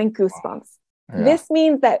will. I'm getting goosebumps. Yeah. This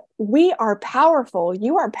means that we are powerful.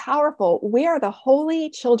 You are powerful. We are the holy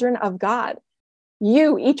children of God.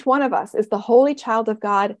 You, each one of us, is the holy child of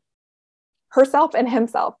God, herself and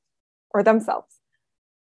himself, or themselves.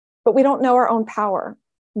 But we don't know our own power.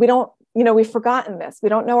 We've forgotten this. We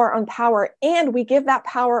don't know our own power, and we give that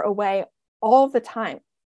power away all the time.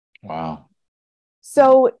 Wow.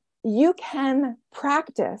 So you can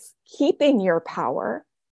practice keeping your power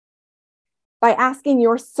by asking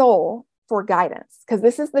your soul for guidance, because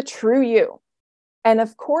this is the true you. And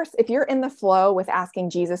of course, if you're in the flow with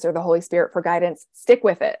asking Jesus or the Holy Spirit for guidance, stick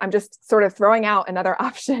with it. I'm just sort of throwing out another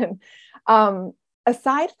option.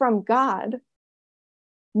 Aside from God,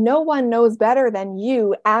 no one knows better than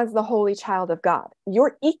you as the holy child of God.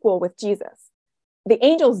 You're equal with Jesus. The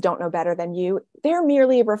angels don't know better than you. They're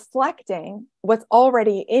merely reflecting what's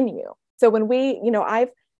already in you. So when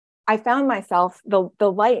I found myself,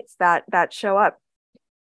 the lights that show up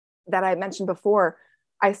that I mentioned before,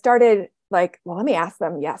 I started like, well, let me ask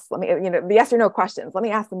them. Yes. The yes or no questions. Let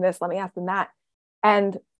me ask them this. Let me ask them that.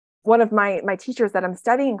 And one of my teachers that I'm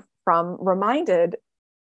studying from reminded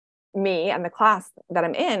me and the class that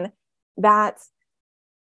I'm in that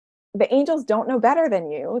the angels don't know better than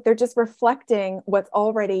you. They're just reflecting what's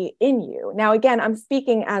already in you. Now, again, I'm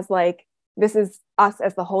speaking as like, this is us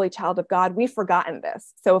as the holy child of God. We've forgotten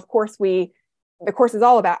this. So of course the course is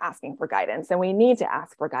all about asking for guidance, and we need to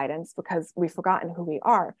ask for guidance because we've forgotten who we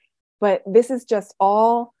are. But this is just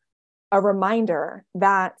all a reminder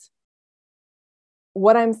that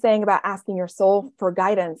what I'm saying about asking your soul for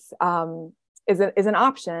guidance is an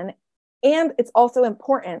option. And it's also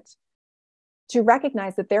important to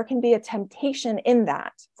recognize that there can be a temptation in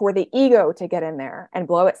that for the ego to get in there and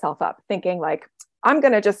blow itself up, thinking like, I'm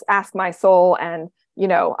going to just ask my soul and,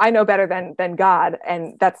 I know better than God.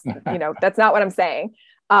 And that's, that's not what I'm saying.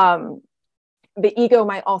 The ego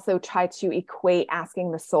might also try to equate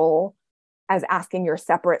asking the soul as asking your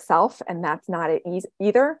separate self, and that's not it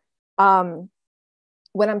either. When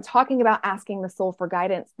I'm talking about asking the soul for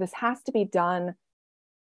guidance, this has to be done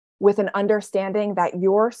with an understanding that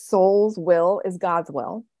your soul's will is God's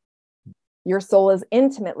will. Your soul is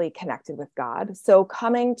intimately connected with God. So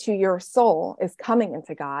coming to your soul is coming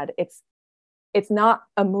into God. It's not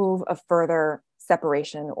a move of further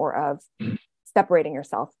separation or of separating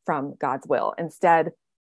yourself from God's will. Instead,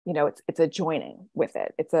 it's a joining with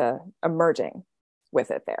it. It's a merging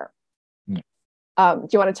with it there. Mm. Do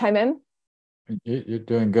you want to chime in? You're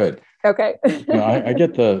doing good. Okay. I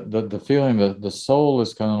get the feeling that the soul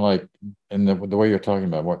is kind of like, in the way you're talking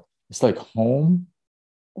about, what it's like home.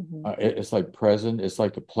 Mm-hmm. It's like present. It's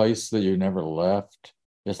like the place that you never left.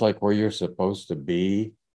 It's like where you're supposed to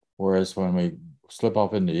be. Whereas when we slip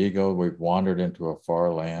off into ego, we've wandered into a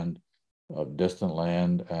far land, a distant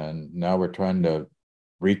land, and now we're trying to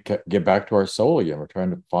get back to our soul again. We're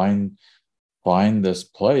trying to find this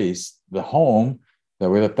place, the home that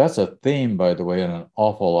we left. That's a theme, by the way, in an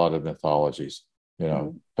awful lot of mythologies.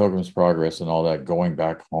 Mm-hmm. Pilgrim's Progress and all that, going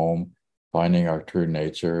back home, finding our true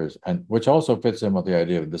nature, and which also fits in with the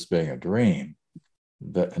idea of this being a dream.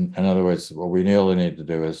 That, in other words, what we really need to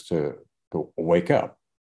do is to wake up,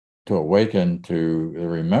 to awaken, to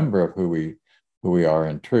remember of who we are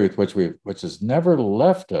in truth, which has never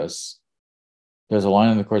left us. There's a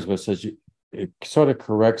line in the Course that says it sort of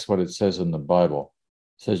corrects what it says in the Bible.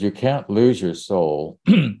 It says you can't lose your soul,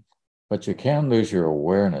 but you can lose your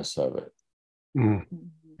awareness of it. Mm.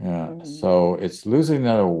 Yeah. So it's losing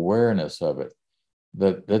that awareness of it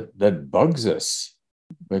that bugs us,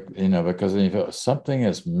 because then you feel something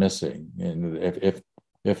is missing. And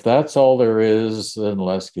if that's all there is, then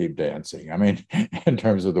let's keep dancing. I mean, in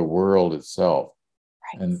terms of the world itself.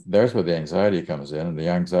 Right. And there's where the anxiety comes in. And the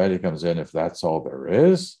anxiety comes in if that's all there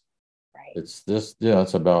is. Right. It's this,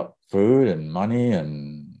 it's about food and money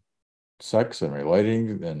and sex and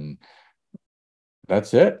relating, and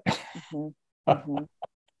that's it. Mm-hmm. Mm-hmm.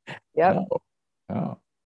 Yep. No.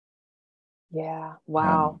 Yeah.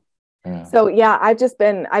 Wow. Yeah. So yeah, I've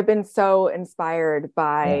been so inspired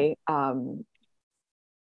by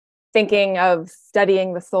thinking of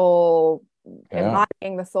studying the soul,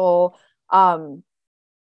 embodying the soul. Again,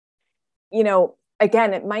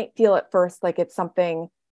 it might feel at first like it's something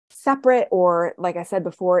separate, or like I said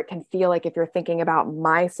before, it can feel like if you're thinking about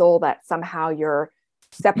my soul, that somehow you're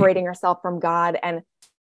separating yourself from God. And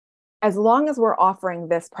as long as we're offering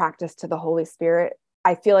this practice to the Holy Spirit,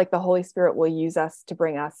 I feel like the Holy Spirit will use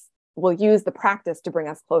the practice to bring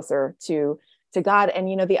us closer to God. And,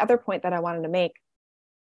 the other point that I wanted to make,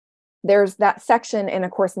 there's that section in A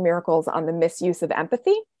Course in Miracles on the misuse of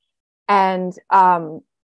empathy. And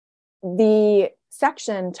the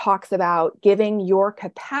section talks about giving your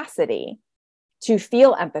capacity to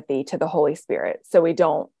feel empathy to the Holy Spirit so we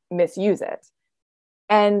don't misuse it.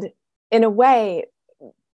 And in a way,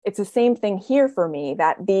 it's the same thing here for me,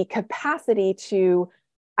 that the capacity to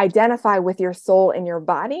identify with your soul in your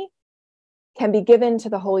body can be given to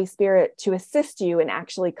the Holy Spirit to assist you in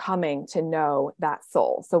actually coming to know that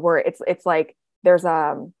soul. So it's like there's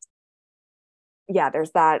that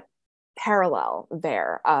parallel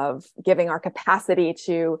there of giving our capacity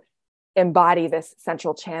to embody this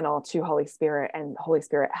central channel to Holy Spirit, and Holy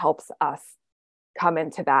Spirit helps us come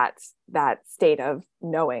into that state of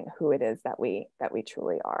knowing who it is that we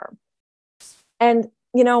truly are. And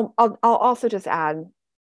I'll also just add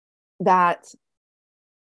that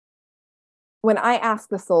when I ask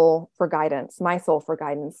the soul for guidance, my soul for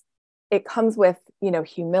guidance, it comes with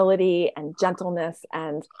humility and gentleness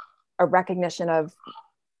and a recognition of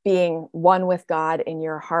being one with God in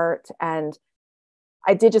your heart. And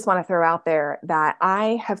I did just want to throw out there that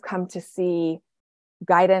I have come to see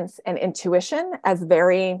guidance and intuition as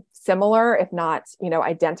very similar, if not,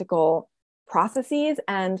 identical processes.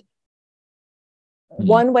 And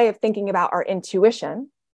one way of thinking about our intuition,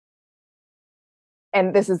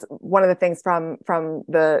 and this is one of the things from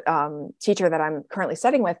the teacher that I'm currently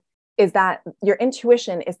studying with, is that your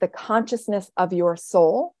intuition is the consciousness of your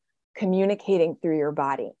soul communicating through your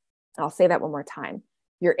body. I'll say that one more time.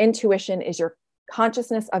 Your intuition is your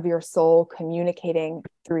consciousness of your soul communicating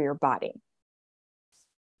through your body.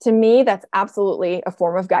 To me, that's absolutely a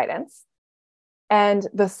form of guidance. And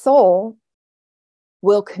the soul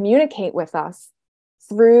will communicate with us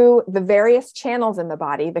through the various channels in the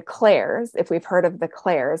body, the clairs. If we've heard of the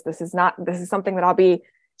clairs, this is something that I'll be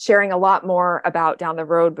sharing a lot more about down the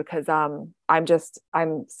road, because I'm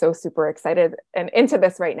so super excited and into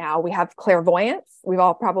this right now. We have clairvoyance. We've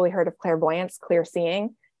all probably heard of clairvoyance, clear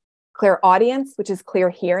seeing, clairaudience, which is clear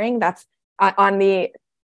hearing. That's on the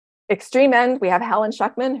extreme end. We have Helen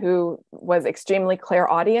Schuckman, who was extremely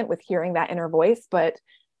clairaudient with hearing that inner voice, but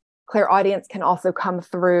clairaudience can also come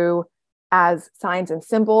through as signs and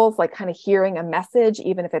symbols, like kind of hearing a message,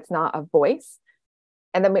 even if it's not a voice.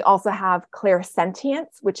 And then we also have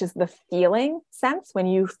clairsentience, which is the feeling sense, when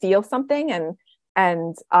you feel something,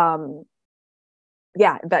 and that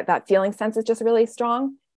feeling sense is just really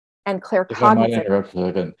strong. And claircognizance. If I might interrupt for a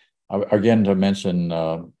second, again, to mention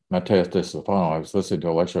Matthias de Stefano, I was listening to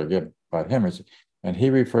a lecture again about him, and he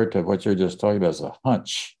referred to what you're just talking about as a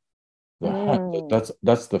hunch. The hunch,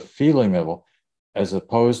 that's the feeling level, as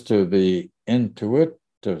opposed to the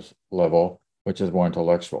intuitive level, which is more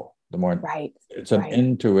intellectual. The more Right. It's an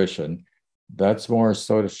intuition that's more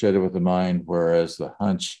associated with the mind, whereas the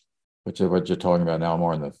hunch, which is what you're talking about now,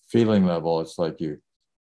 more in the feeling level, it's like you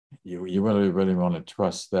really want to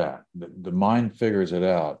trust that. The mind figures it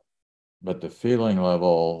out, but the feeling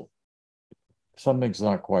level, something's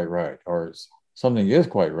not quite right, or something is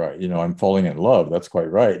quite right. I'm falling in love. That's quite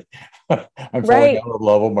right. I'm falling out of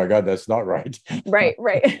love. Oh my God, that's not right.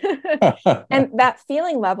 Right. And that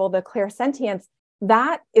feeling level, the clairsentience,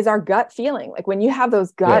 that is our gut feeling. Like when you have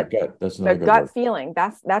those gut, That's the gut feeling,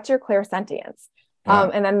 that's your clairsentience.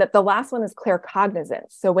 And then the last one is claircognizance.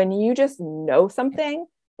 So when you just know something,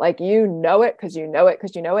 like you know it because you know it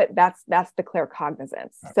because you know it, that's the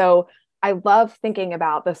claircognizance. So I love thinking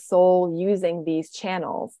about the soul using these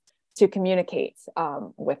channels to communicate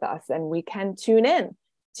with us, and we can tune in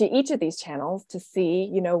to each of these channels to see,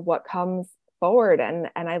 what comes forward. And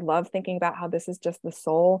I love thinking about how this is just the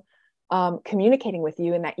soul communicating with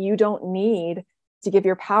you, and that you don't need to give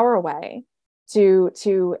your power away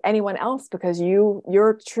to anyone else, because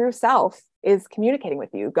your true self is communicating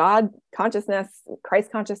with you. God consciousness,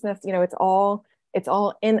 Christ consciousness, it's all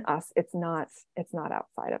in us. It's not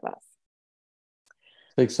outside of us.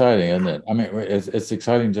 It's exciting, isn't it? I mean, it's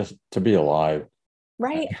exciting just to be alive,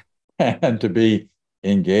 right? And to be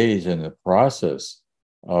engaged in the process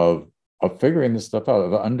of figuring this stuff out,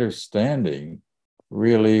 of understanding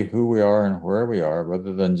really who we are and where we are,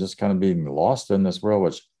 rather than just kind of being lost in this world,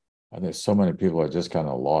 which I think so many people are just kind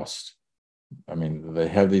of lost. I mean, they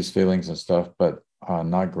have these feelings and stuff, but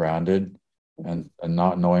not grounded and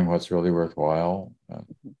not knowing what's really worthwhile.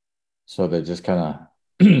 So they just kind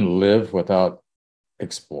of live without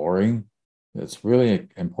exploring. It's really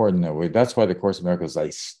important that that's why the Course in Miracles,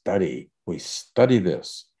 we study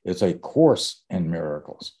this. It's a course in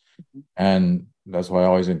miracles. And that's why I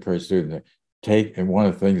always encourage students to and one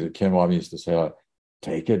of the things that Kim Bob used to say,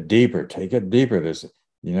 take it deeper.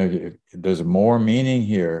 There's more meaning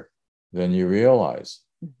here than you realize.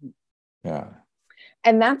 Yeah.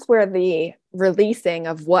 And that's where the releasing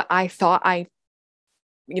of what I thought I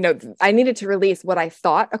needed to release what I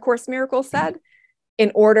thought A Course in Miracles said,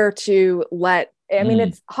 in order to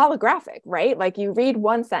it's holographic, right? Like you read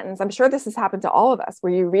one sentence. I'm sure this has happened to all of us,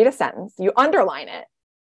 where you read a sentence, you underline it,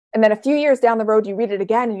 and then a few years down the road, you read it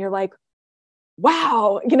again and you're like,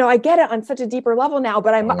 wow, I get it on such a deeper level now,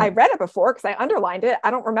 but I read it before because I underlined it. I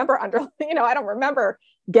don't remember I don't remember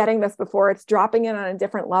getting this before. It's dropping in on a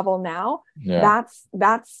different level now. Yeah.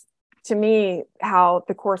 That's to me how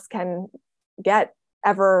the Course can get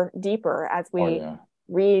ever deeper as we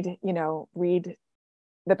read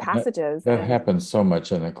the passages. That happens so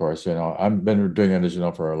much in the Course. I've been doing it, as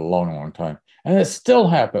for a long, long time, and it still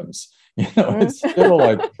happens. It's still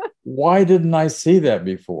like, why didn't I see that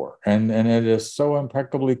before? And it is so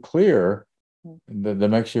impeccably clear that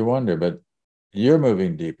makes you wonder. But you're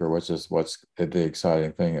moving deeper, which is what's the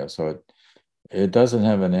exciting thing is. So it doesn't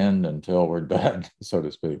have an end until we're done, so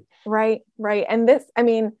to speak. Right. And this,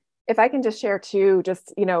 if I can just share too,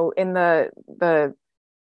 just in the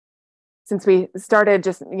since we started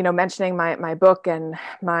just mentioning my book and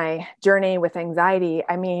my journey with anxiety,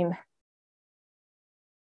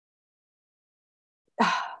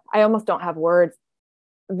 I almost don't have words.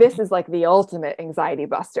 This is like the ultimate anxiety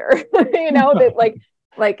buster, that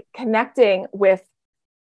like connecting with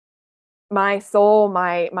my soul,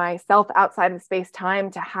 my self outside of space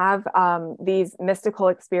time, to have these mystical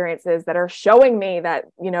experiences that are showing me that,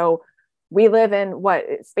 we live in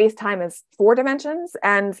space time is 4 dimensions,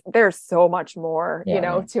 and there's so much more,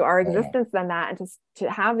 to our existence than that. And to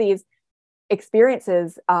have these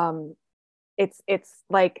experiences, it's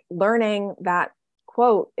like learning that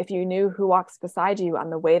quote, if you knew who walks beside you on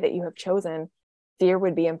the way that you have chosen, fear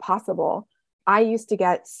would be impossible. I used to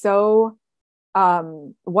get so,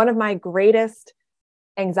 one of my greatest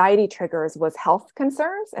anxiety triggers was health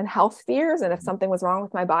concerns and health fears, and if something was wrong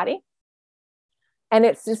with my body. And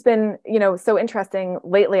it's just been, so interesting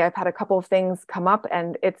lately. I've had a couple of things come up,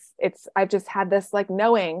 and I've just had this like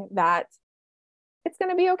knowing that it's going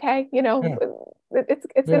to be okay.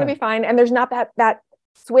 It's going to be fine. And there's not that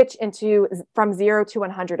switch into from 0 to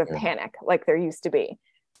 100 of panic like there used to be.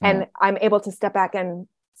 And I'm able to step back and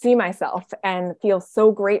see myself and feel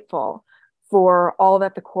so grateful for all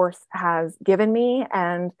that the Course has given me,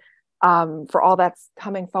 and for all that's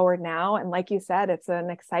coming forward now. And like you said, it's an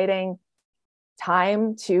exciting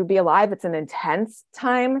time to be alive. It's an intense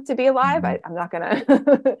time to be alive. I'm not going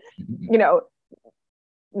to,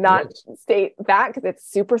 not state that because it's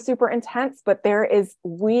super, super intense, but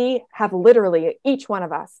we have literally, each one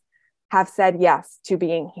of us have said yes to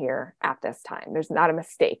being here at this time. There's not a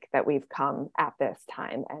mistake that we've come at this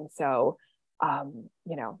time. And so, how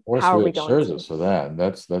are we going assures us of that.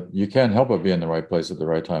 That's you can't help but be in the right place at the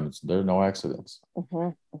right time. There are no accidents.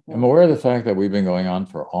 I'm aware of the fact that we've been going on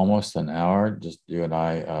for almost an hour, just you and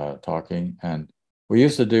I talking. And we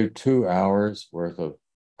used to do 2 hours worth of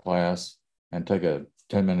class and take a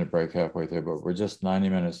 10-minute break halfway through, but we're just 90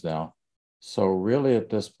 minutes now. So really at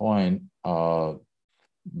this point,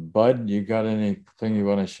 Bud, you got anything you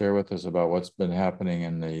want to share with us about what's been happening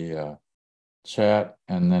in the chat?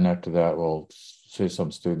 And then after that, we'll see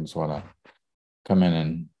some students want to come in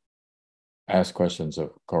and ask questions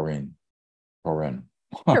of Corinne.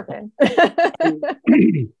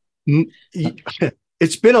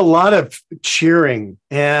 It's been a lot of cheering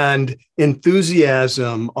and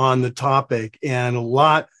enthusiasm on the topic, and a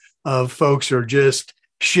lot of folks are just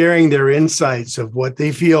sharing their insights of what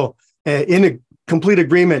they feel in a complete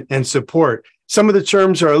agreement and support. Some of the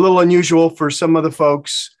terms are a little unusual for some of the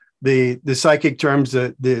folks. The psychic terms,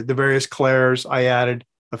 the various clairs, I added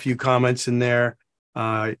a few comments in there.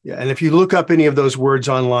 And if you look up any of those words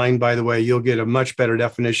online, by the way, you'll get a much better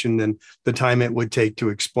definition than the time it would take to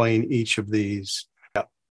explain each of these. Yeah.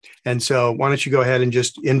 And so why don't you go ahead and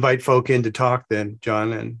just invite folk in to talk then,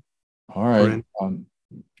 John and all right.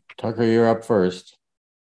 Tucker, you're up first.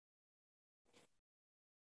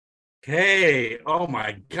 Hey, oh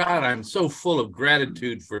my God, I'm so full of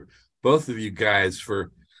gratitude for both of you guys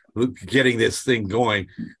for getting this thing going.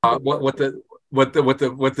 The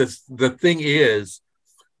thing is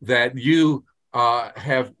that you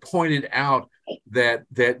have pointed out that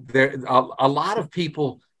there a lot of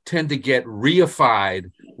people tend to get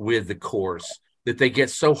reified with the Course, that they get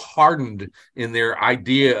so hardened in their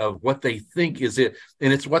idea of what they think is it,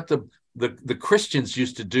 and it's what the Christians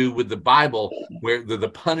used to do with the Bible, where the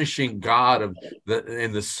punishing God of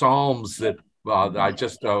the Psalms that I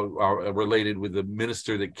just related with the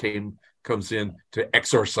minister that comes in to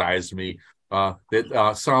exorcise me.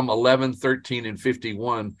 That Psalm 11, 13, and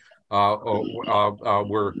 51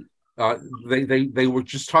 were they were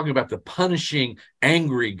just talking about the punishing,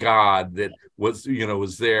 angry God that was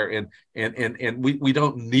there, and we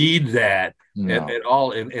don't need that. No. At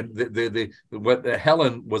all. And what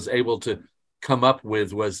Helen was able to come up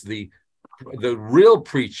with was the real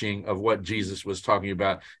preaching of what Jesus was talking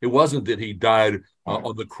about. It wasn't that he died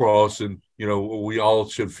on the cross and we all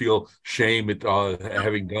should feel shame at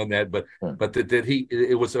having done that, but that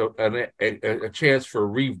it was a chance for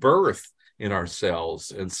rebirth in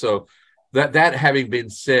ourselves. And so that having been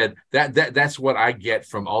said, that's what I get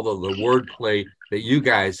from all of the wordplay that you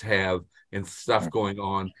guys have and stuff going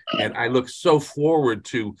on. And I look so forward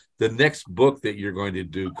to the next book that you're going to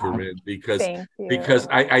do, Corinne, because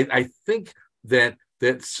I think that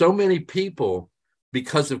so many people,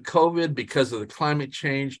 because of COVID, because of the climate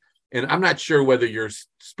change, and I'm not sure whether you're a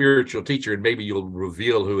spiritual teacher, and maybe you'll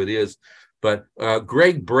reveal who it is, but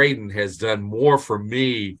Greg Braden has done more for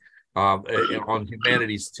me on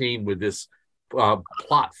humanity's team with this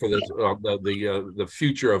plot for the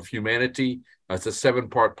future of humanity. It's a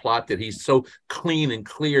 7-part plot that he's so clean and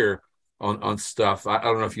clear on stuff. I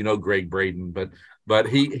don't know if you know Greg Braden, but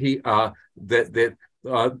he has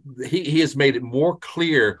made it more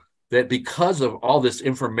clear that because of all this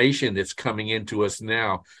information that's coming into us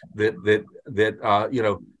now, the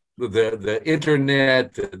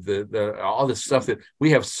internet, all this stuff, that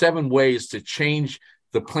we have 7 ways to change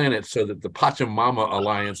the planet so that the Pachamama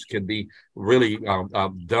Alliance can be really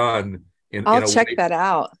done. I'll check that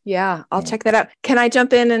out. Yeah, I'll check that out. Can I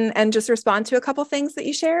jump in and just respond to a couple things that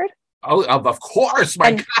you shared? Oh, of course,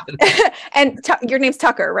 my God. And your name's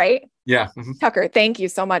Tucker, right? Yeah. Mm-hmm. Tucker, thank you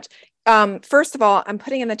so much. First of all, I'm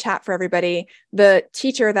putting in the chat for everybody, the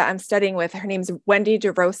teacher that I'm studying with, her name's Wendy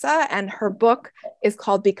DeRosa, and her book is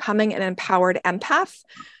called Becoming an Empowered Empath.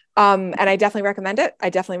 And I definitely recommend it. I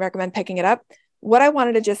definitely recommend picking it up. What I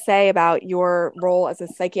wanted to just say about your role as a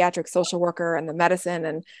psychiatric social worker and the medicine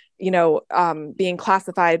and, being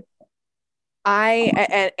classified,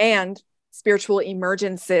 and spiritual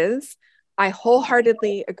emergences, I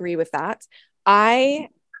wholeheartedly agree with that. I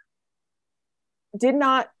did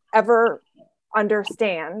not ever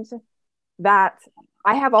understand that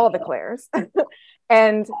I have all the clairs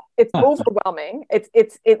and it's overwhelming.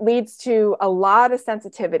 It leads to a lot of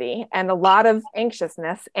sensitivity and a lot of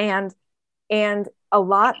anxiousness and a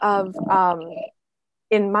lot of,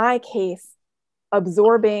 in my case,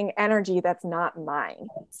 absorbing energy that's not mine.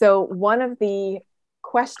 So one of the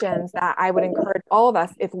questions that I would encourage all of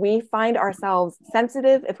us, if we find ourselves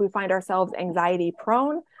sensitive, if we find ourselves anxiety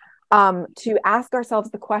prone, to ask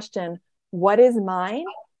ourselves the question, what is mine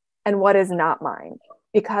and what is not mine?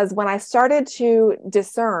 Because when I started to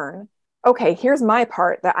discern, okay, here's my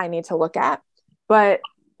part that I need to look at, but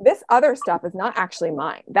this other stuff is not actually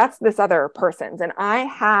mine. That's this other person's. And I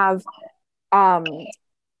have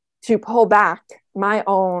to pull back my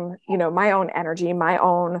own, my own energy, my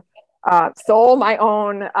own soul, my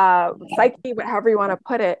own psyche, however you want to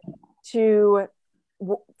put it, to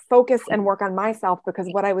focus and work on myself, because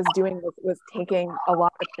what I was doing was taking a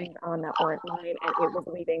lot of things on that weren't mine, and it was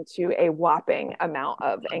leading to a whopping amount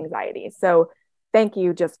of anxiety. So thank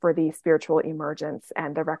you just for the spiritual emergence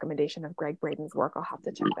and the recommendation of Greg Braden's work. I'll have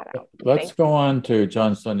to check that out. Let's go on to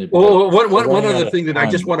John Sunday. Well, one other thing that I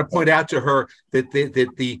just want to point out to her, that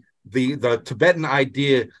the Tibetan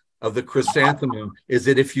idea of the chrysanthemum is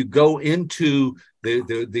that if you go into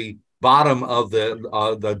the bottom of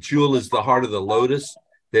the jewel is the heart of the lotus,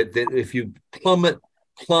 that if you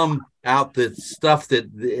plumb out the stuff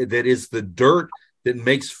that is the dirt that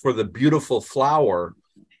makes for the beautiful flower,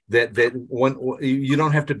 that when you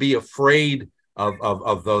don't have to be afraid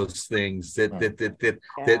of those things,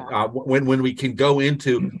 when we can go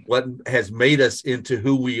into what has made us into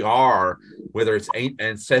who we are, whether it's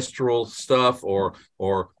ancestral stuff or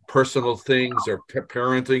personal things or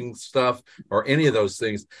parenting stuff or any of those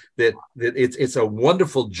things, that it's a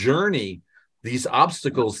wonderful journey. These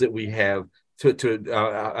obstacles that we have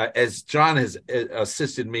to as John has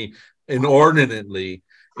assisted me inordinately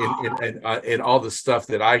in all the stuff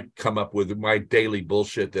that I come up with, my daily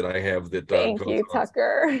bullshit that I have. That thank you,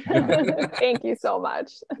 Tucker. Thank you so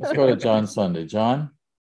much. Let's go to John Sunday. John.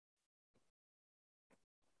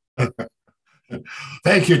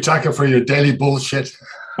 Thank you, Tucker, for your daily bullshit.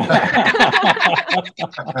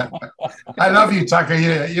 I love you, Tucker.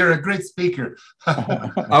 You're a great speaker.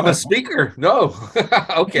 I'm a speaker? No.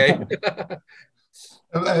 Okay.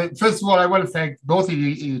 First of all, I want to thank both of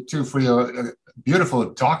you two for your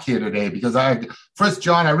beautiful talk here today, because first,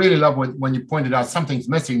 John, I really love when you pointed out something's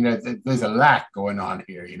missing, that there's a lack going on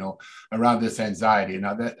here, around this anxiety.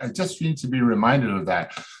 Now, that I just need to be reminded of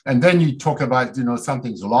that. And then you talk about,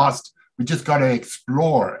 something's lost. We just got to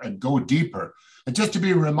explore and go deeper. And just to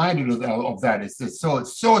be reminded of that, it's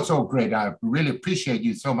so great. I really appreciate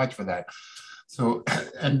you so much for that. So,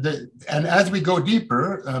 and as we go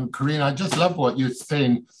deeper, Corinne, I just love what you're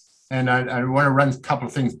saying. And I want to run a couple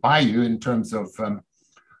of things by you in terms of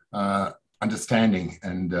understanding.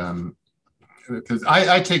 And because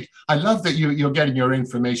I love that you're getting your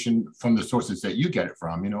information from the sources that you get it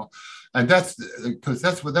from, and that's because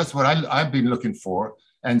that's what I've been looking for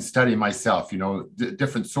and studying myself,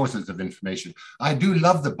 different sources of information. I do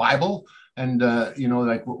love the Bible and,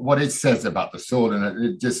 like what it says about the soul. And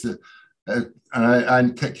it just,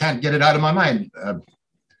 I can't get it out of my mind.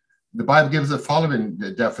 The Bible gives the following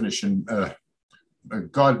definition.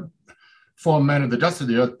 God formed man of the dust of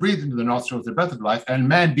the earth, breathed into the nostrils the breath of life, and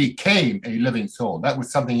man became a living soul. That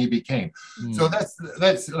was something he became. So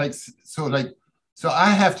so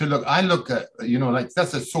I have to look, I look at,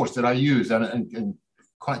 that's a source that I use and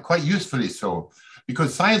quite usefully so,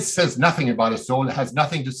 because science says nothing about a soul. It has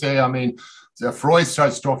nothing to say. I mean, Freud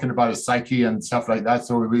starts talking about a psyche and stuff like that.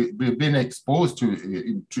 So we've been exposed to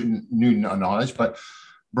new knowledge, but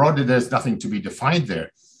broadly, there's nothing to be defined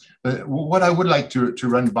there. But what I would like to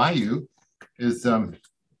run by you is, and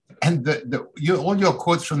all your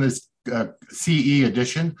quotes from this CE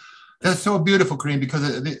edition, they're so beautiful, Corinne,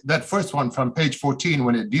 because that first one from page 14,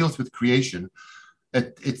 when it deals with creation,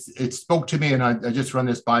 it spoke to me, and I just run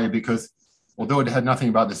this by you because although it had nothing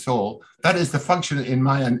about the soul, that is the function in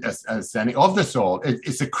my understanding of the soul.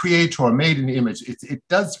 It's a creator made in the image. It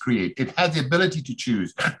does create. It has the ability to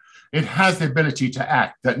choose. It has the ability to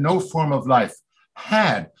act that no form of life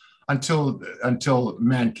had until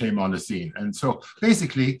man came on the scene. And so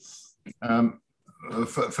basically,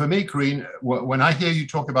 for me, Corinne, when I hear you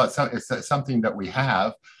talk about something that we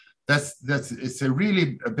have, it's a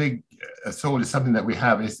really big soul is something that we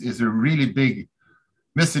have is a really big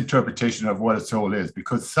misinterpretation of what a soul is,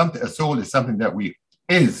 because a soul is something that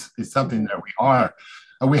is something that we are.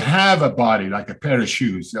 And we have a body like a pair of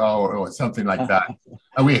shoes or something like that.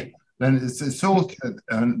 Then it's a soul.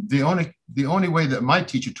 The only way that my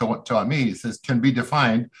teacher taught me is can be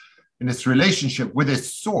defined in its relationship with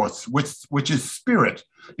its source, which is spirit,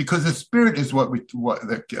 because the spirit is what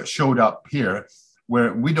that showed up here,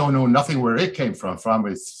 where we don't know nothing where it came from.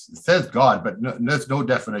 It says God, but there's no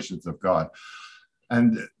definitions of God.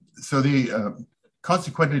 And so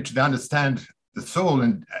consequently, to understand the soul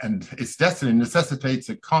and its destiny necessitates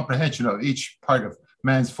a comprehension of each part of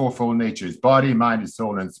man's fourfold nature: his body, mind, his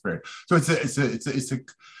soul, and spirit. So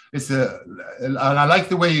and I like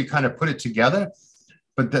the way you kind of put it together.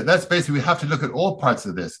 But that's basically, we have to look at all parts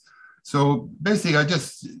of this. So basically,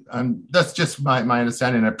 that's just my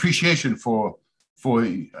understanding and appreciation for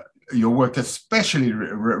your work, especially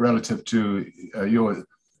relative to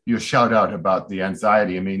your shout out about the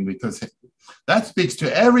anxiety. I mean, because that speaks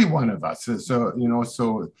to every one of us. So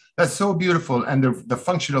that's so beautiful. And the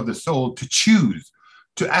function of the soul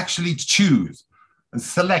to actually choose and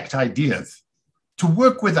select ideas, to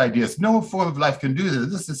work with ideas. No form of life can do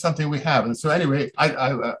this. This is something we have. And so anyway,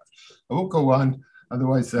 I won't go on.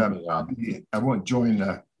 Otherwise, I won't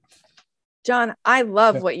join. John, I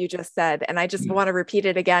love what you just said, and I just want to repeat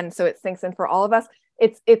it again so it sinks in for all of us.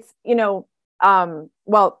 It's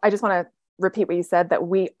well, I just want to repeat what you said, that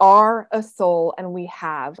we are a soul and we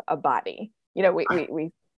have a body.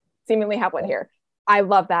 We seemingly have one here. I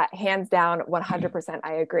love that. Hands down, 100%.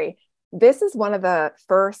 I agree. This is one of the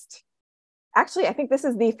first. Actually, I think this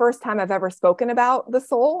is the first time I've ever spoken about the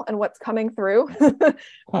soul and what's coming through.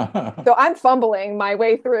 So I'm fumbling my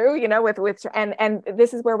way through, and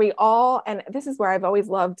this is where we all, and this is where I've always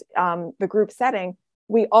loved the group setting.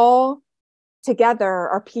 We all together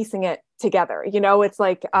are piecing it together. It's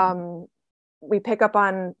like we pick up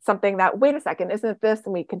on something that, wait a second, isn't it this?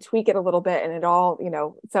 And we can tweak it a little bit, and it all,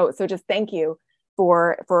 so just thank you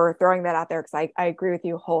for throwing that out there, because I agree with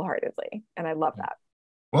you wholeheartedly, and I love that.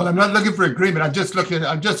 Well, I'm not looking for agreement. I'm just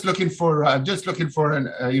looking for an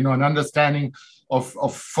an understanding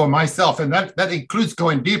for myself, and that includes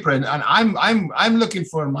going deeper. And I'm looking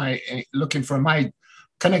for my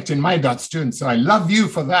connecting my dots too. And so I love you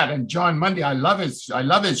for that. And John Mundy, I love his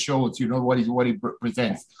shows. What he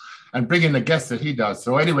presents, and bringing the guests that he does.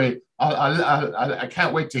 So anyway, I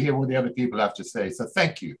can't wait to hear what the other people have to say. So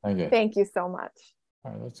thank you. Thank you so much.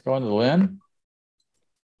 All right, let's go on to Lynn.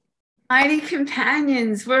 Mighty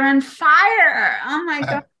companions, we're on fire. Oh my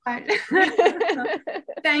God.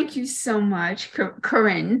 Thank you so much,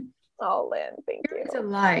 Corinne. Oh, Lynn, thank you. You're a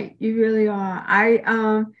delight. You really are.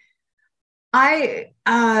 I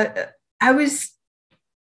was,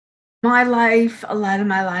 a lot of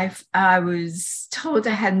my life, I was told I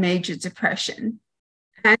had major depression,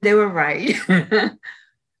 and they were right.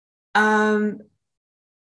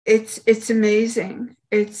 It's amazing.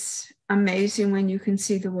 It's amazing when you can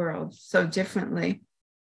see the world so differently.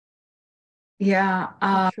 Yeah.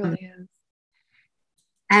 It really is.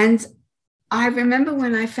 And I remember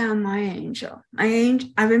when I found my angel, I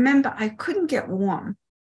remember I couldn't get warm.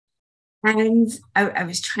 And I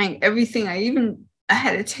was trying everything. I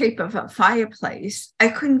had a tape of a fireplace. I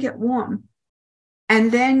couldn't get warm.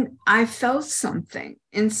 And then I felt something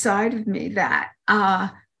inside of me that I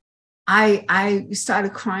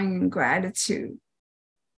started crying in gratitude.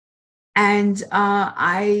 And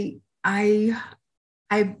I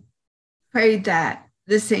prayed that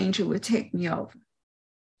this angel would take me over.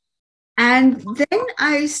 And then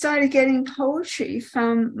I started getting poetry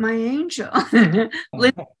from my angel,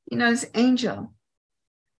 angel.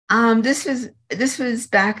 This was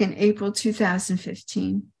back in April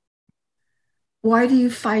 2015. Why do you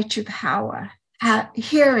fight your power?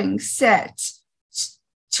 Hearing set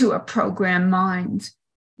to a programmed mind.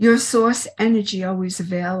 Your source energy always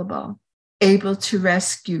available, able to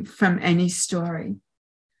rescue from any story.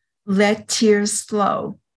 Let tears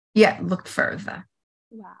flow, yet look further.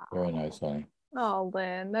 Wow. Very nice, honey. Oh,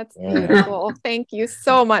 Lynn, that's beautiful. Thank you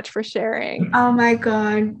so much for sharing. Oh my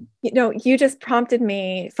God. You just prompted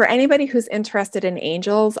me, for anybody who's interested in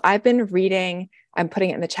angels, I've been reading, I'm putting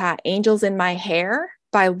it in the chat, Angels in My Hair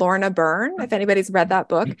by Lorna Byrne. If anybody's read that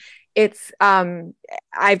book, it's,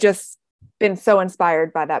 I've just been so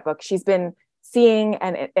inspired by that book. She's been seeing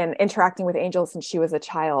and interacting with angels since she was a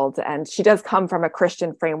child, and she does come from a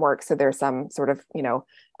Christian framework, so there's some sort of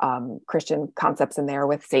Christian concepts in there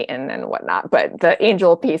with Satan and whatnot, but the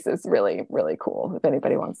angel piece is really, really cool if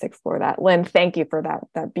anybody wants to explore that. Lynn, thank you for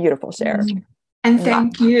that beautiful share. And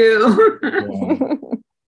thank you.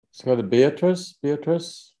 Let's go to Beatrice.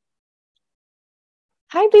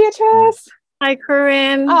 Hi, Beatrice. Hi,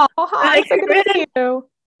 Corinne. Oh, hi. So good to see you.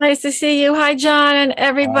 Nice to see you. Hi, John and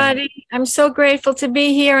everybody. I'm so grateful to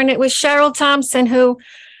be here. And it was Cheryl Thompson who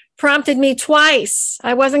prompted me twice.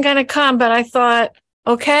 I wasn't going to come, but I thought,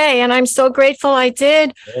 okay. And I'm so grateful I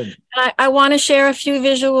did. I want to share a few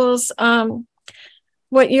visuals.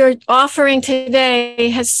 What you're offering today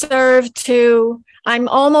has served to, I'm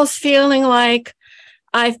almost feeling like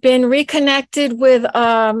I've been reconnected with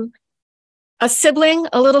a sibling,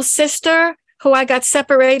 a little sister who I got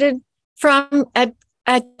separated from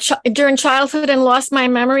during childhood and lost my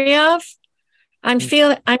memory of. I'm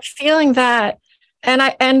feeling that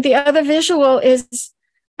and the other visual is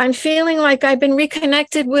I'm feeling like I've been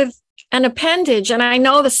reconnected with an appendage, and I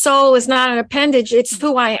know the soul is not an appendage, it's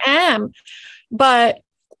who I am, but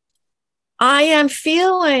I am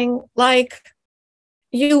feeling like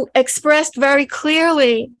you expressed very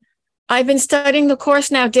clearly. I've been studying the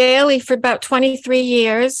course now daily for about 23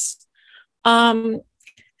 years.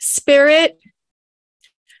 Spirit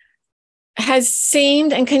has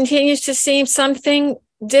seemed and continues to seem something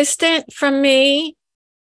distant from me,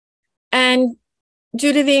 and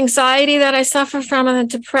due to the anxiety that I suffer from and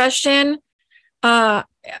the depression, I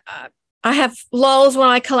have lulls when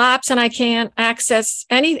I collapse and I can't access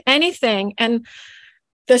anything. And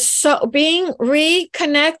being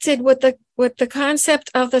reconnected with the concept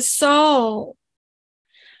of the soul,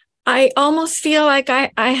 I almost feel like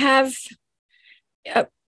I have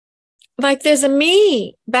like there's a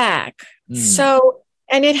me back. So,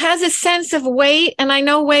 and it has a sense of weight, and I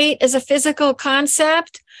know weight is a physical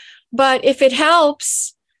concept, but if it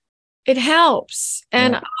helps, it helps.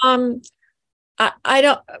 And I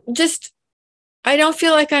don't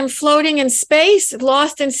feel like I'm floating in space,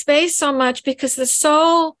 lost in space so much, because the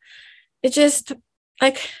soul, it just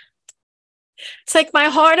like, it's like my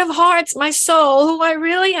heart of hearts, my soul, who I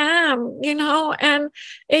really am, and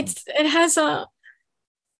it has a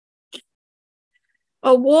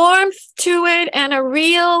warmth to it, and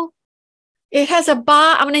it has a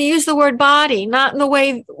body. I'm going to use the word body, not in the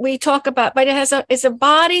way we talk about, but it's a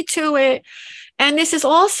body to it. And this is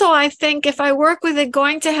also, I think, if I work with it,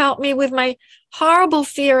 going to help me with my horrible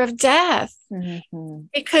fear of death,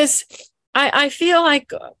 because I feel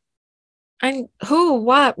like I'm who,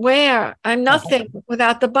 what, where, I'm nothing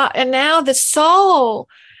without the body. And now the soul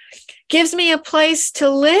gives me a place to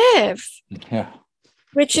live,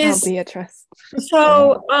 which is Beatrice.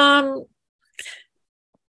 So, I'm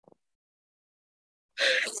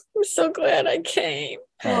so glad I came.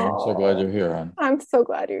 I'm so glad you're here, hon. I'm so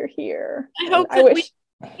glad you're here. I hope that we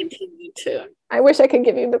continue to. I wish I could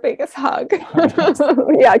give you the biggest hug.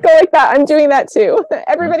 Yeah, go like that. I'm doing that too.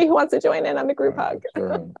 Everybody who wants to join in on the group hug.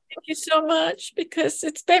 Thank you so much, because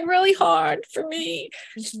it's been really hard for me.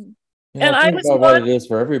 And I was about what it is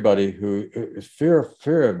for everybody who fear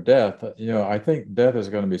of death. I think death is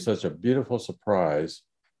going to be such a beautiful surprise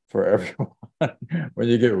for everyone when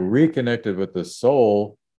you get reconnected with the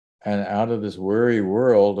soul and out of this weary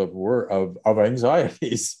world of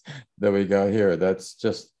anxieties that we got here. That's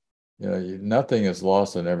just, nothing is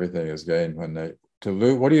lost and everything is gained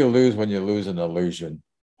what do you lose when you lose an illusion?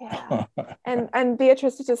 Yeah. And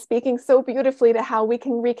Beatrice is just speaking so beautifully to how we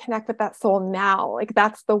can reconnect with that soul now. Like,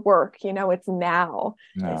 that's the work, it's now.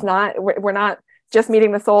 No. It's not, we're not just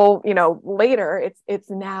meeting the soul, later. It's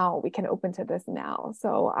now. We can open to this now.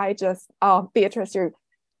 So Beatrice, your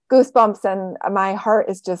goosebumps, and my heart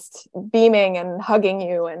is just beaming and hugging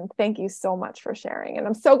you. And thank you so much for sharing. And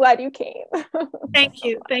I'm so glad you came. Thank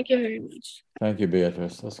you. Thank you very much. Thank you,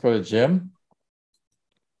 Beatrice. Let's go to Jim.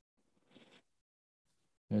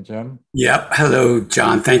 Hey, Jim. Yep. Hello,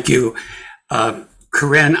 John. Thank you.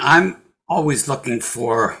 Corinne, I'm always looking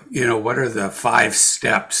for, what are the 5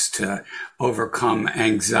 steps to overcome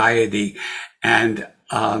anxiety? And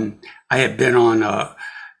I have been on a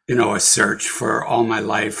search for all my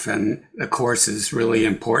life, and the course is really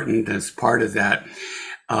important as part of that.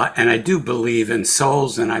 And I do believe in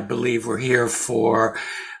souls, and I believe we're here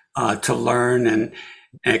to learn and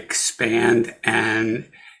expand, and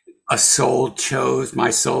my soul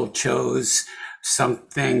chose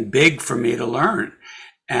something big for me to learn.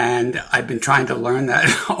 And I've been trying to learn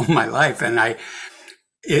that all my life. And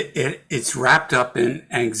it's wrapped up in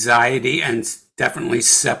anxiety and definitely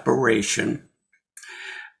separation.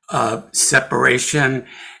 Separation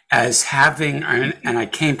as having, and I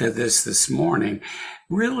came to this morning,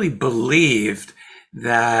 really believed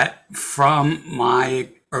that from my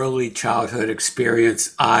early childhood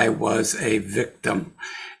experience, I was a victim.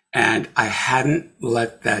 And I hadn't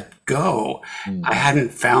let that go. I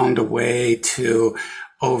hadn't found a way to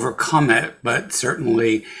overcome it, but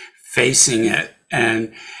certainly facing it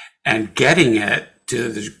and getting it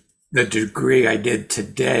to the degree I did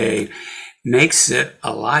today makes it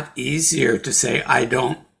a lot easier to say, I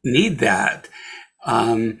don't need that.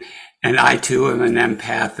 And I too am an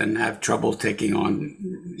empath and have trouble taking on,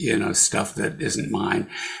 stuff that isn't mine.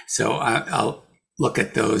 So I'll look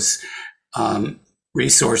at those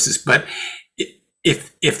resources. But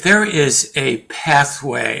if there is a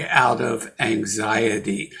pathway out of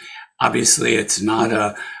anxiety, obviously it's not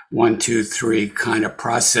a 1, 2, 3 kind of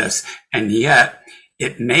process. And yet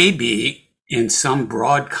it may be in some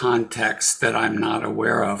broad context that I'm not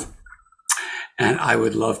aware of. And I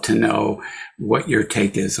would love to know what your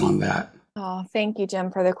take is on that. Oh, thank you, Jim,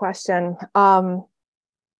 for the question.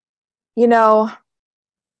 You know,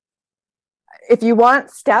 if you want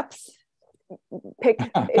steps,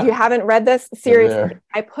 if you haven't read this, seriously,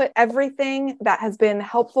 I put everything that has been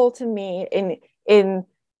helpful to me in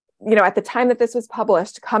at the time that this was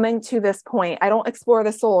published, coming to this point. I don't explore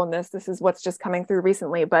the soul in this. This is what's just coming through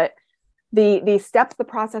recently, but the steps, the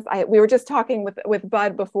process. We were just talking with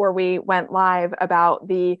Bud before we went live about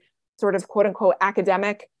the sort of quote unquote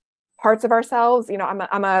academic parts of ourselves.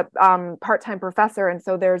 I'm a part-time professor, and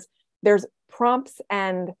so there's prompts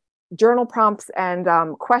and journal prompts and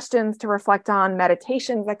questions to reflect on,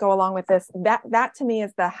 meditations that go along with this. That to me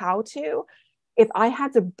is the how-to. If I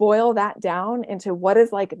had to boil that down into what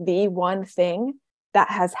is like the one thing that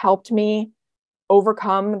has helped me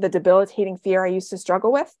overcome the debilitating fear I used to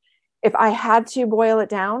struggle with, if I had to boil it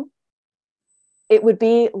down, it would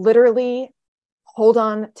be literally hold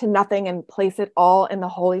on to nothing and place it all in the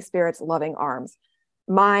Holy Spirit's loving arms.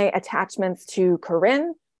 My attachments to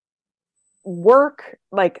Corinne, work,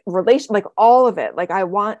 like relation, like all of it. Like I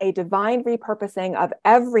want a divine repurposing of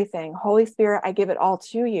everything. Holy Spirit, I give it all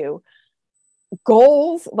to you.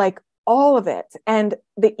 Goals, like all of it. And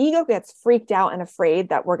the ego gets freaked out and afraid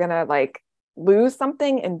that we're going to like lose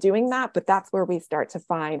something in doing that. But that's where we start to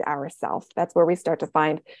find ourselves. That's where we start to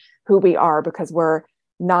find who we are, because we're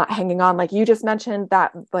not hanging on. Like you just mentioned,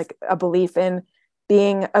 that like a belief in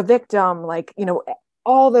being a victim, like,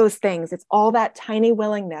 all those things. It's all that tiny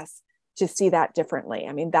willingness to see that differently.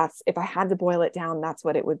 I mean, that's, if I had to boil it down, that's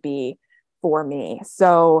what it would be for me.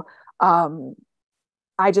 So,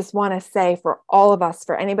 I just want to say for all of us,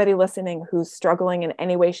 for anybody listening who's struggling in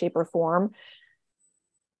any way, shape, or form,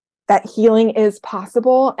 that healing is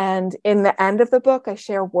possible. And in the end of the book, I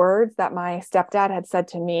share words that my stepdad had said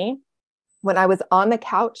to me when I was on the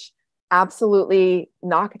couch, absolutely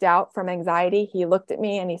knocked out from anxiety. He looked at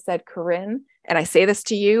me and he said, Corinne, and I say this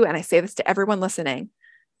to you, and I say this to everyone listening,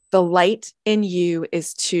 the light in you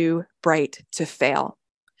is too bright to fail.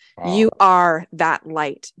 Wow. You are that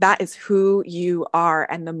light. That is who you are.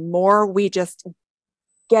 And the more we just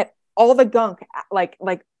get all the gunk,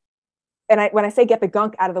 when I say get the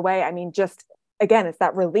gunk out of the way, I mean, just, again, it's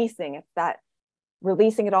that releasing. It's that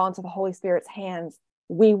releasing it all into the Holy Spirit's hands.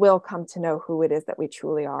 We will come to know who it is that we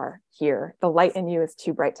truly are here. The light in you is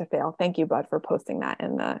too bright to fail. Thank you, Bud, for posting that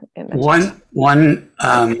in the one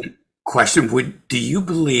question. Do you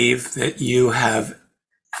believe that you have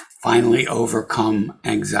finally overcome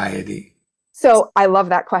anxiety? So I love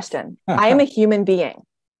that question. I am a human being.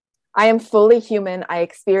 I am fully human. I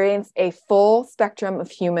experience a full spectrum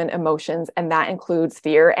of human emotions, and that includes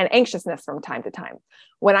fear and anxiousness from time to time.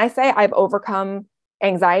 When I say I've overcome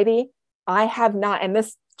anxiety, I have not, and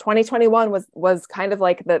this 2021 was kind of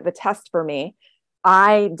like the test for me.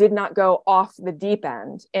 I did not go off the deep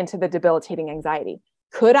end into the debilitating anxiety.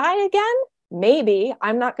 Could I again? Maybe.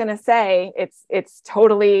 I'm not going to say it's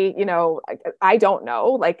totally, I don't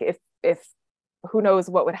know. Like if who knows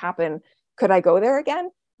what would happen. Could I go there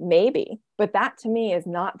again? Maybe. But that to me is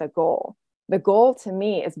not the goal. The goal to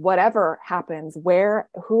me is whatever happens,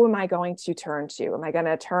 who am I going to turn to? Am I going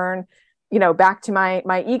to turn, back to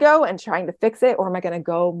my ego and trying to fix it? Or am I going to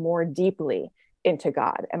go more deeply into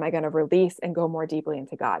God? Am I going to release and go more deeply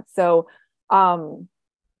into God? So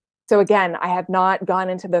again, I have not gone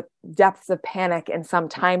into the depths of panic in some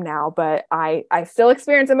time now, but I still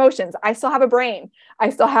experience emotions. I still have a brain. I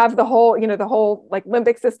still have the whole like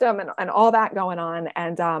limbic system and all that going on.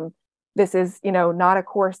 And this is, not a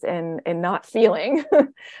course in not feeling.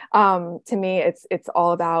 To me, it's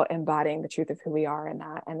all about embodying the truth of who we are in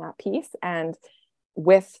that piece. And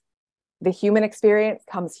with the human experience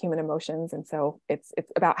comes human emotions. And so it's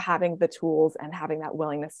about having the tools and having that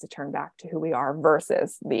willingness to turn back to who we are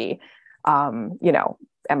versus the, am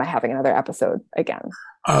I having another episode again?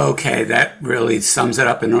 Okay. That really sums it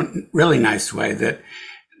up in a really nice way, that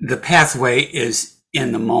the pathway is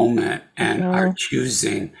in the moment and our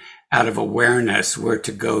choosing out of awareness where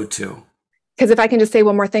to go to. Because if I can just say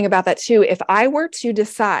one more thing about that too, if I were to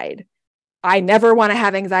decide I never want to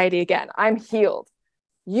have anxiety again, I'm healed,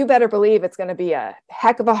 you better believe it's going to be a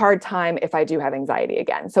heck of a hard time if I do have anxiety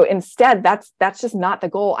again. So instead, that's just not the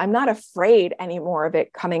goal. I'm not afraid anymore of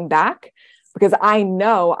it coming back, because I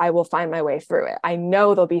know I will find my way through it. I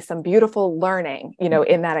know there'll be some beautiful learning,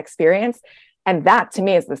 in that experience. And that to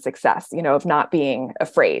me is the success, of not being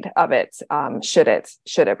afraid of it. Should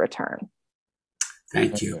it return.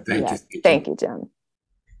 Thank you. Thank you, Jim.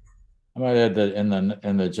 I might add that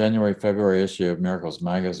in the January, February issue of Miracles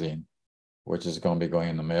Magazine, which is going to be going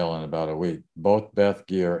in the mail in about a week, both Beth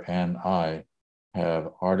Gear and I have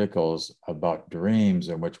articles about dreams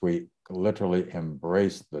in which we literally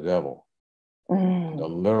embrace the devil. And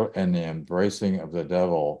the embracing of the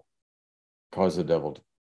devil caused the devil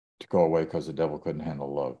to go away because the devil couldn't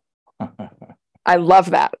handle love. I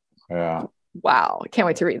love that. Yeah. Wow. I can't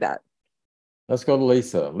wait to read that. Let's go to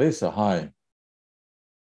Lisa. Lisa, hi.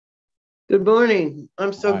 Good morning.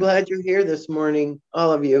 I'm so Hi. glad you're here this morning,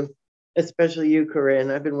 all of you, especially you, Corinne.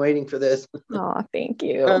 I've been waiting for this. Oh, thank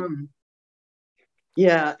you.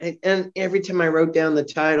 Yeah, and every time I wrote down the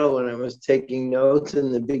title when I was taking notes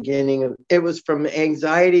in the beginning of it was from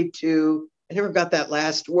anxiety to I never got that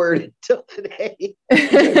last word until today.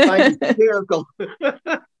 I find it hysterical.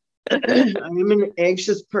 I'm an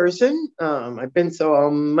anxious person. I've been so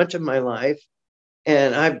much of my life,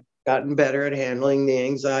 and I've gotten better at handling the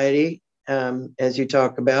anxiety, as you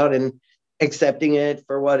talk about, and accepting it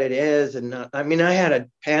for what it is. And not, I mean, I had a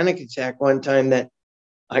panic attack one time that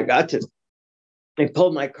I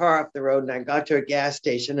pulled my car off the road and I got to a gas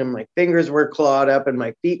station and my fingers were clawed up and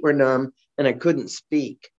my feet were numb and I couldn't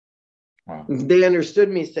speak. Wow. They understood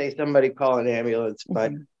me say somebody call an ambulance,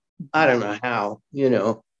 but I don't know how, you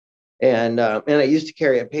know. And I used to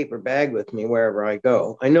carry a paper bag with me wherever I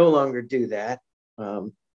go. I no longer do that.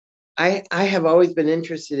 I have always been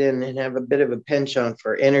interested in and have a bit of a penchant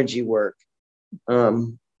for energy work.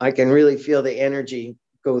 I can really feel the energy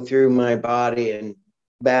go through my body and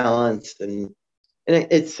balance, and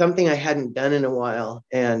it's something I hadn't done in a while.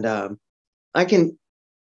 And I can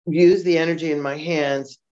use the energy in my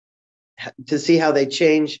hands to see how they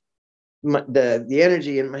change. The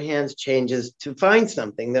energy in my hands changes to find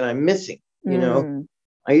something that I'm missing. You know,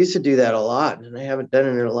 I used to do that a lot, and I haven't done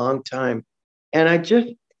it in a long time. And I just,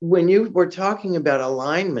 when you were talking about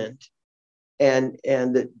alignment and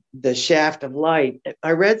the shaft of light,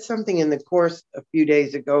 I read something in the course a few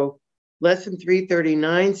days ago. Lesson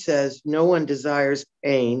 339 says, no one desires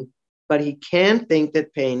pain, but he can think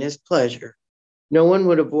that pain is pleasure. No one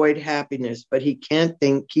would avoid happiness, but he can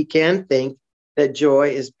think that joy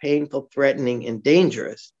is painful, threatening, and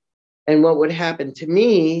dangerous. And what would happen to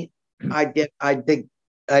me, I'd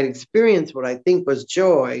experience what I think was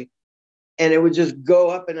joy, and it would just go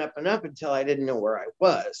up and up and up until I didn't know where I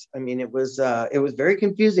was. I mean, it was very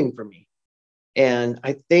confusing for me. And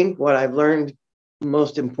I think what I've learned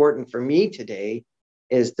most important for me today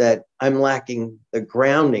is that I'm lacking the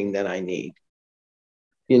grounding that I need,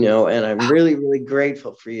 you know, and I'm really, really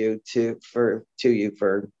grateful for you for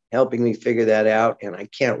helping me figure that out. And I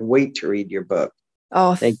can't wait to read your book.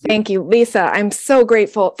 Oh, thank you, Lisa. I'm so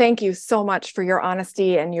grateful. Thank you so much for your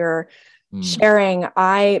honesty and your sharing.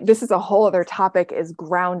 This is a whole other topic, is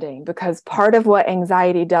grounding, because part of what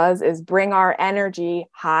anxiety does is bring our energy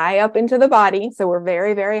high up into the body. So we're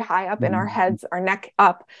very, very high up in our heads, our neck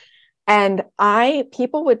up. And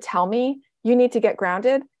people would tell me, you need to get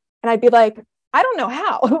grounded. And I'd be like, I don't know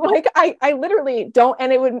how. Like I literally don't.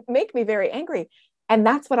 And it would make me very angry. And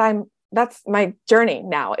that's my journey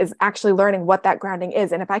now, is actually learning what that grounding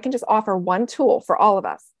is. And if I can just offer one tool for all of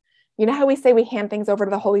us, you know how we say we hand things over to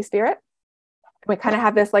the Holy Spirit? We kind of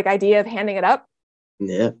have this like idea of handing it up.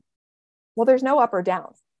 Yeah. Well, there's no up or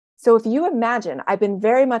down. So if you imagine, I've been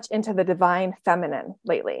very much into the divine feminine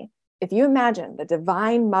lately. If you imagine the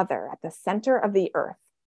divine mother at the center of the earth,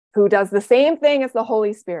 who does the same thing as the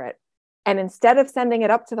Holy Spirit, and instead of sending it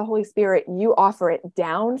up to the Holy Spirit, you offer it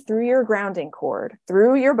down through your grounding cord,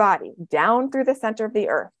 through your body, down through the center of the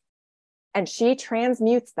earth. And she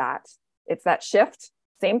transmutes that. It's that shift,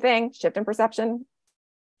 same thing, shift in perception,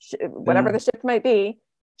 whatever the shift might be.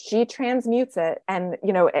 She transmutes it, and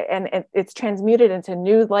it's transmuted into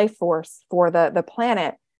new life force for the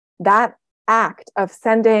planet. That act of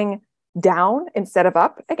sending down instead of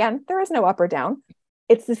up, again, there is no up or down.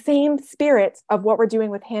 It's the same spirit of what we're doing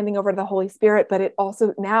with handing over to the Holy Spirit, but it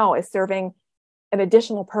also now is serving an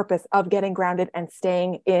additional purpose of getting grounded and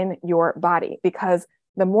staying in your body. Because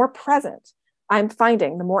the more present I'm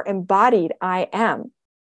finding, the more embodied I am.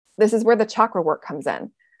 This is where the chakra work comes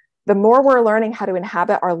in. The more we're learning how to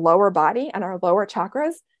inhabit our lower body and our lower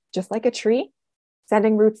chakras, just like a tree,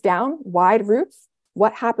 sending roots down, wide roots.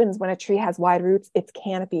 What happens when a tree has wide roots? Its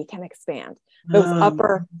canopy can expand. Those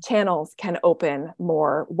upper channels can open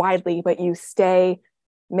more widely, but you stay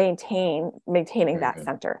maintaining that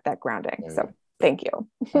center, that grounding. So thank you.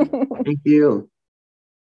 Thank you.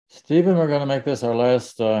 Stephen, we're going to make this our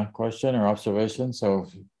last question or observation. So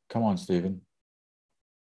come on, Stephen.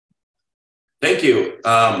 Thank you.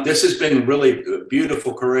 This has been really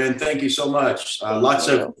beautiful, Corinne. Thank you so much.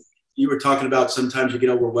 You were talking about sometimes you get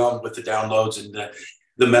overwhelmed with the downloads and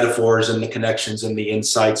the metaphors and the connections and the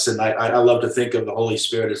insights. And I love to think of the Holy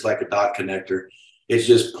Spirit as like a dot connector. It's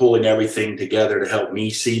just pulling everything together to help me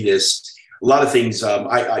see this a lot of things.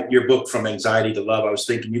 Your book, From Anxiety to Love, I was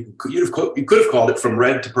thinking you could have called it From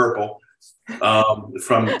Red to Purple,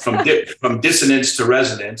 from dissonance to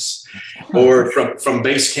resonance, or from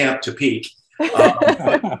base camp to peak.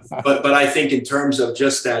 But I think in terms of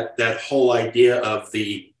just that whole idea of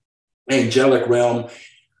the angelic realm,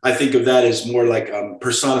 I think of that as more like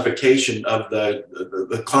personification of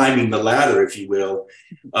the climbing the ladder, if you will,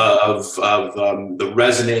 of the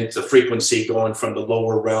resonance, the frequency going from the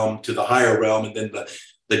lower realm to the higher realm, and then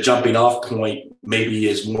the jumping off point maybe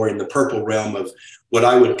is more in the purple realm of what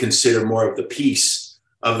I would consider more of the peace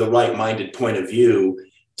of the right-minded point of view,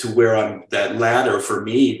 to where that ladder for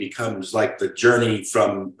me becomes like the journey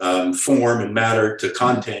from form and matter to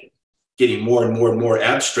content, getting more and more and more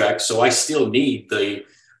abstract. So I still need the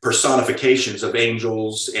personifications of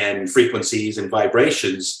angels and frequencies and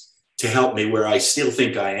vibrations to help me where I still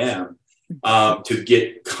think I am, to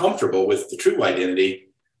get comfortable with the true identity,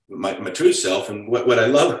 my true self. And what I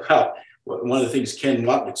love about one of the things Ken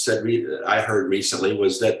Wapnick said, I heard recently,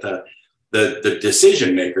 was that the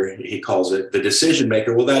decision maker, he calls it, the decision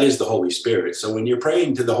maker, well, that is the Holy Spirit. So when you're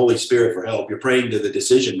praying to the Holy Spirit for help, you're praying to the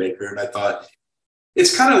decision maker. And I thought,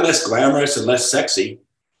 it's kind of less glamorous and less sexy.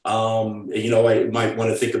 I might want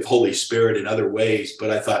to think of Holy Spirit in other ways, but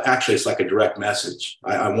I thought actually it's like a direct message.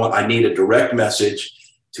 I need a direct message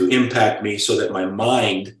to impact me so that my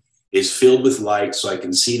mind is filled with light so I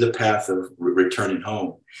can see the path of returning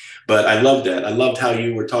home. But I loved that. I loved how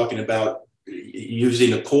you were talking about using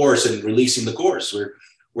the course and releasing the course.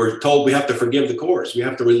 We're told we have to forgive the course. We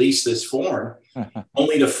have to release this form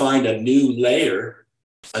only to find a new layer,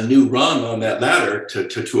 a new rung on that ladder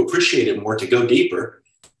to appreciate it more, to go deeper,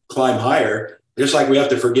 climb higher, just like we have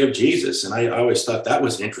to forgive Jesus. And I always thought that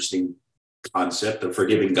was an interesting concept of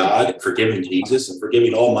forgiving God and forgiving Jesus and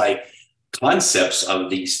forgiving all my concepts of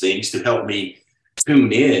these things to help me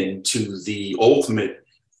tune in to the ultimate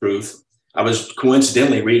truth. I was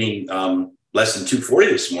coincidentally reading Lesson 240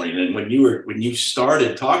 this morning, and when you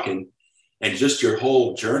started talking and just your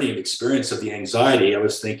whole journey and experience of the anxiety, I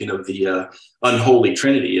was thinking of the unholy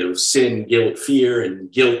trinity of sin, guilt, fear.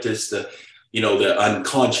 And guilt is the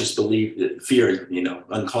unconscious belief that fear,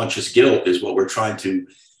 unconscious guilt is what we're trying to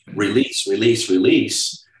release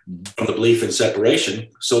from the belief in separation.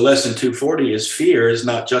 So lesson 240 is fear is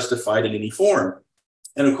not justified in any form.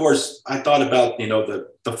 And of course, I thought about,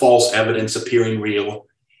 the false evidence appearing real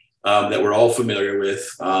that we're all familiar with,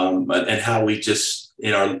 and how we just,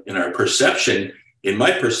 in our perception, in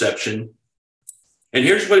my perception, and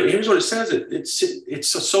here's what it says. It's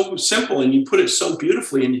so simple, and you put it so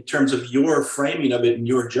beautifully in terms of your framing of it in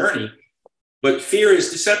your journey. But fear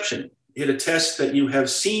is deception. It attests that you have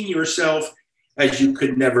seen yourself as you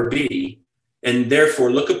could never be, and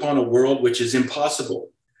therefore look upon a world which is impossible.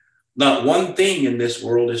 Not one thing in this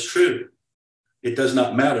world is true. It does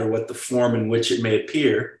not matter what the form in which it may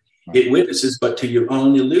appear. It witnesses but to your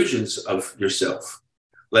own illusions of yourself.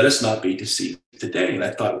 Let us not be deceived today. And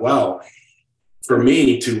I thought, wow, for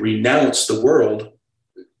me to renounce the world,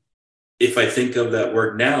 if I think of that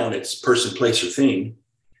word noun, it's person, place, or thing.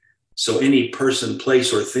 So any person,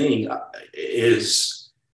 place, or thing is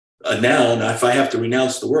a noun. If I have to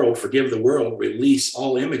renounce the world, forgive the world, release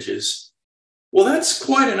all images, well, that's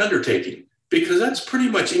quite an undertaking, because that's pretty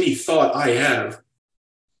much any thought I have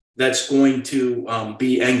that's going to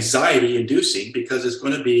be anxiety inducing, because it's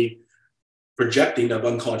going to be projecting of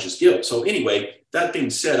unconscious guilt. So anyway, that being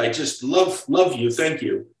said, I just love you. Thank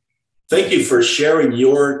you. Thank you for sharing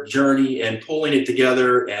your journey and pulling it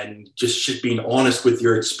together, and just being honest with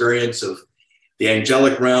your experience of the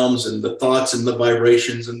angelic realms and the thoughts and the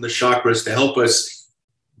vibrations and the chakras to help us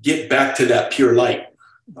get back to that pure light.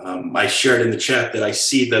 I shared in the chat that I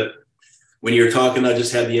see that when you're talking, I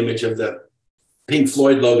just had the image of the Pink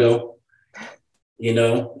Floyd logo,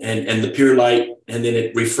 and the pure light, and then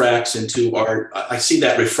it refracts into I see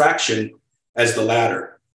that refraction as the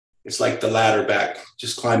ladder. It's like the ladder back,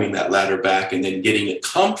 just climbing that ladder back and then getting it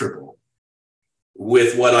comfortable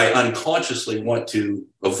with what I unconsciously want to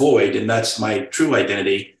avoid. And that's my true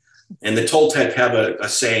identity. And the Toltec have a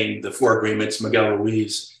saying, the Four Agreements, Miguel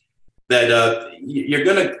Ruiz, that you're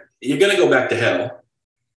gonna go back to hell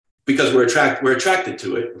because we're attracted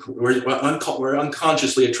to it. We're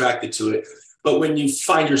unconsciously attracted to it. But when you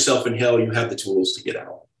find yourself in hell, you have the tools to get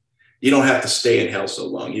out. You don't have to stay in hell so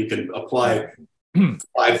long. You can apply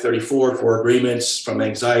 534 Four Agreements, from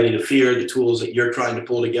anxiety to fear, the tools that you're trying to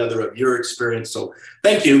pull together of your experience. So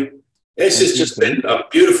thank you. This has just been a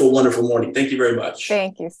beautiful, wonderful morning. Thank you very much.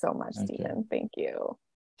 Thank you so much, Stephen. Thank you.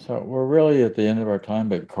 So we're really at the end of our time,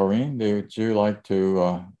 but Corinne, would you like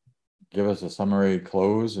to give us a summary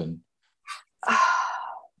close? And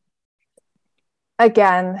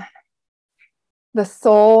again, the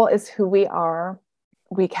soul is who we are.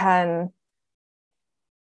 We can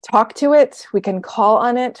talk to it. We can call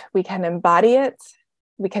on it. We can embody it.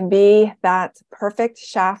 We can be that perfect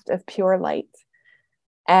shaft of pure light.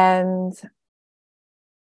 And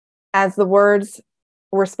as the words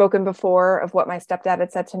were spoken before of what my stepdad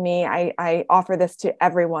had said to me, I offer this to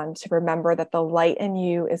everyone to remember that the light in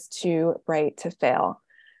you is too bright to fail.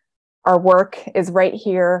 Our work is right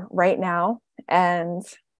here, right now, and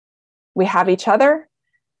we have each other.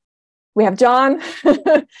 We have John,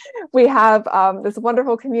 we have this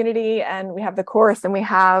wonderful community, and we have the course, and we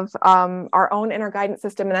have our own inner guidance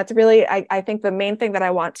system. And that's really, I think the main thing that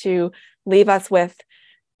I want to leave us with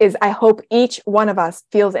is I hope each one of us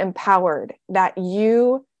feels empowered that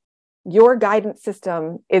your guidance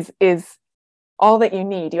system is all that you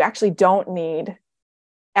need. You actually don't need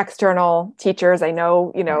external teachers. I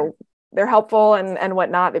know, they're helpful and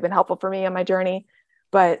whatnot. They've been helpful for me on my journey,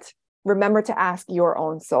 but remember to ask your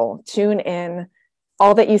own soul. Tune in.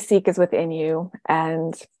 All that you seek is within you,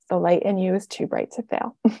 and the light in you is too bright to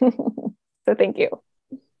fail. So thank you.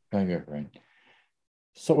 Thank you, Corinne.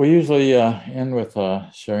 So we usually end with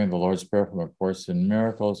sharing the Lord's Prayer from A Course in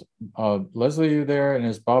Miracles. Leslie, you there? And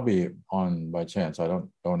is Bobby on by chance? I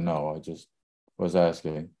don't know. I just was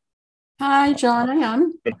asking. Hi, John. I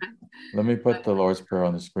am. Let me put the Lord's Prayer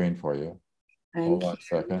on the screen for you. Hold on a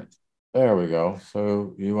second. There we go.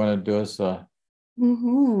 So you want to do us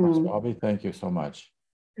Bobby? Thank you so much.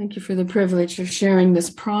 Thank you for the privilege of sharing this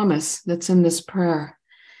promise that's in this prayer.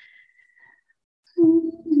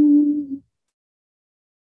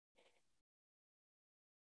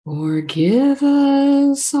 Forgive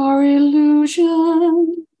us our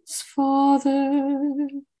illusions, Father,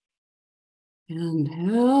 and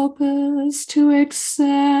help us to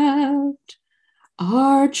accept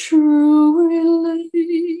our true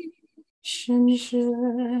relationship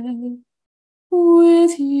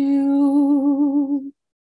with you,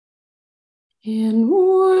 in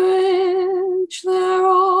which there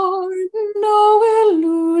are no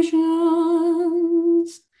illusions,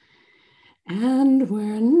 and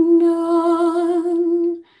where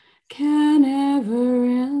none can ever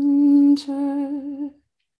enter.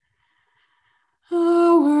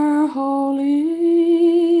 Our holiness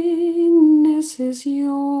is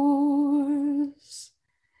yours.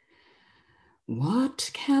 What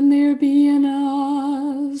can there be in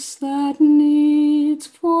us that needs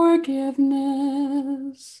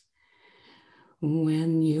forgiveness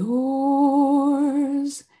when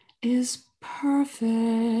yours is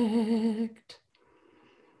perfect?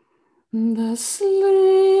 The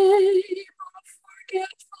sleep of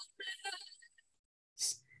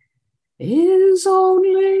forgetfulness is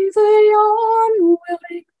only the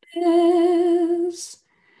unwillingness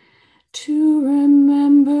to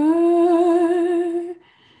remember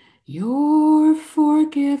your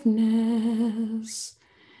forgiveness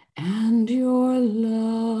and your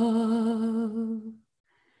love.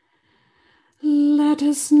 Let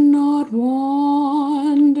us not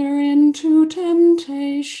wander into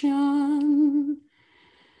temptation,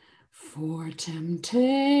 for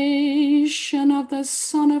temptation of the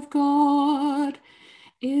Son of God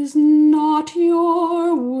is not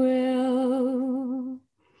your will.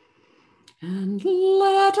 And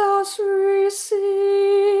let us receive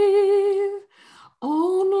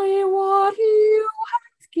only what you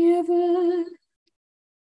have given,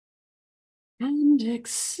 and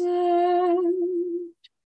accept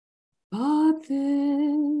but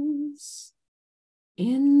this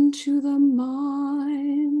into the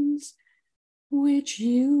minds which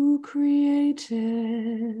you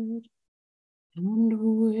created and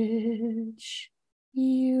which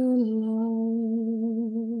you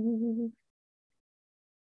love.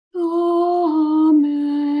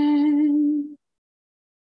 Amen.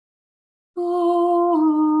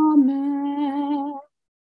 Amen.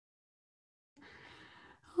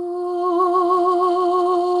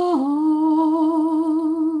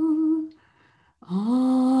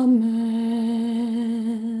 Amen.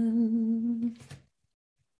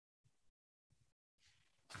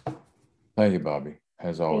 Thank you, Bobby,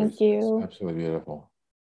 as always. Thank you. It's absolutely beautiful.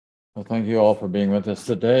 Well, thank you all for being with us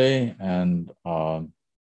today. And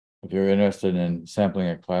if you're interested in sampling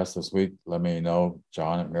a class this week, let me know,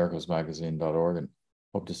 john@miraclesmagazine.org. And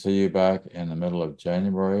hope to see you back in the middle of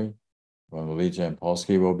January when Lee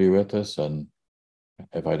Jampolsky will be with us. And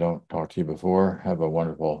if I don't talk to you before, have a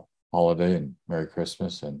wonderful holiday and Merry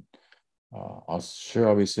Christmas. And I'll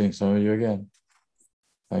be seeing some of you again.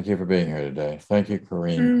 Thank you for being here today. Thank you,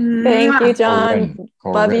 Corinne. Thank you, John.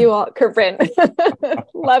 Corinne. Love you all. Corinne.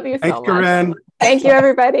 Love you so Thanks, much. Corinne. Thank you,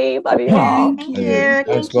 everybody. Love you all. Thank you.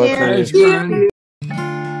 Thanks, Thank both of you. you.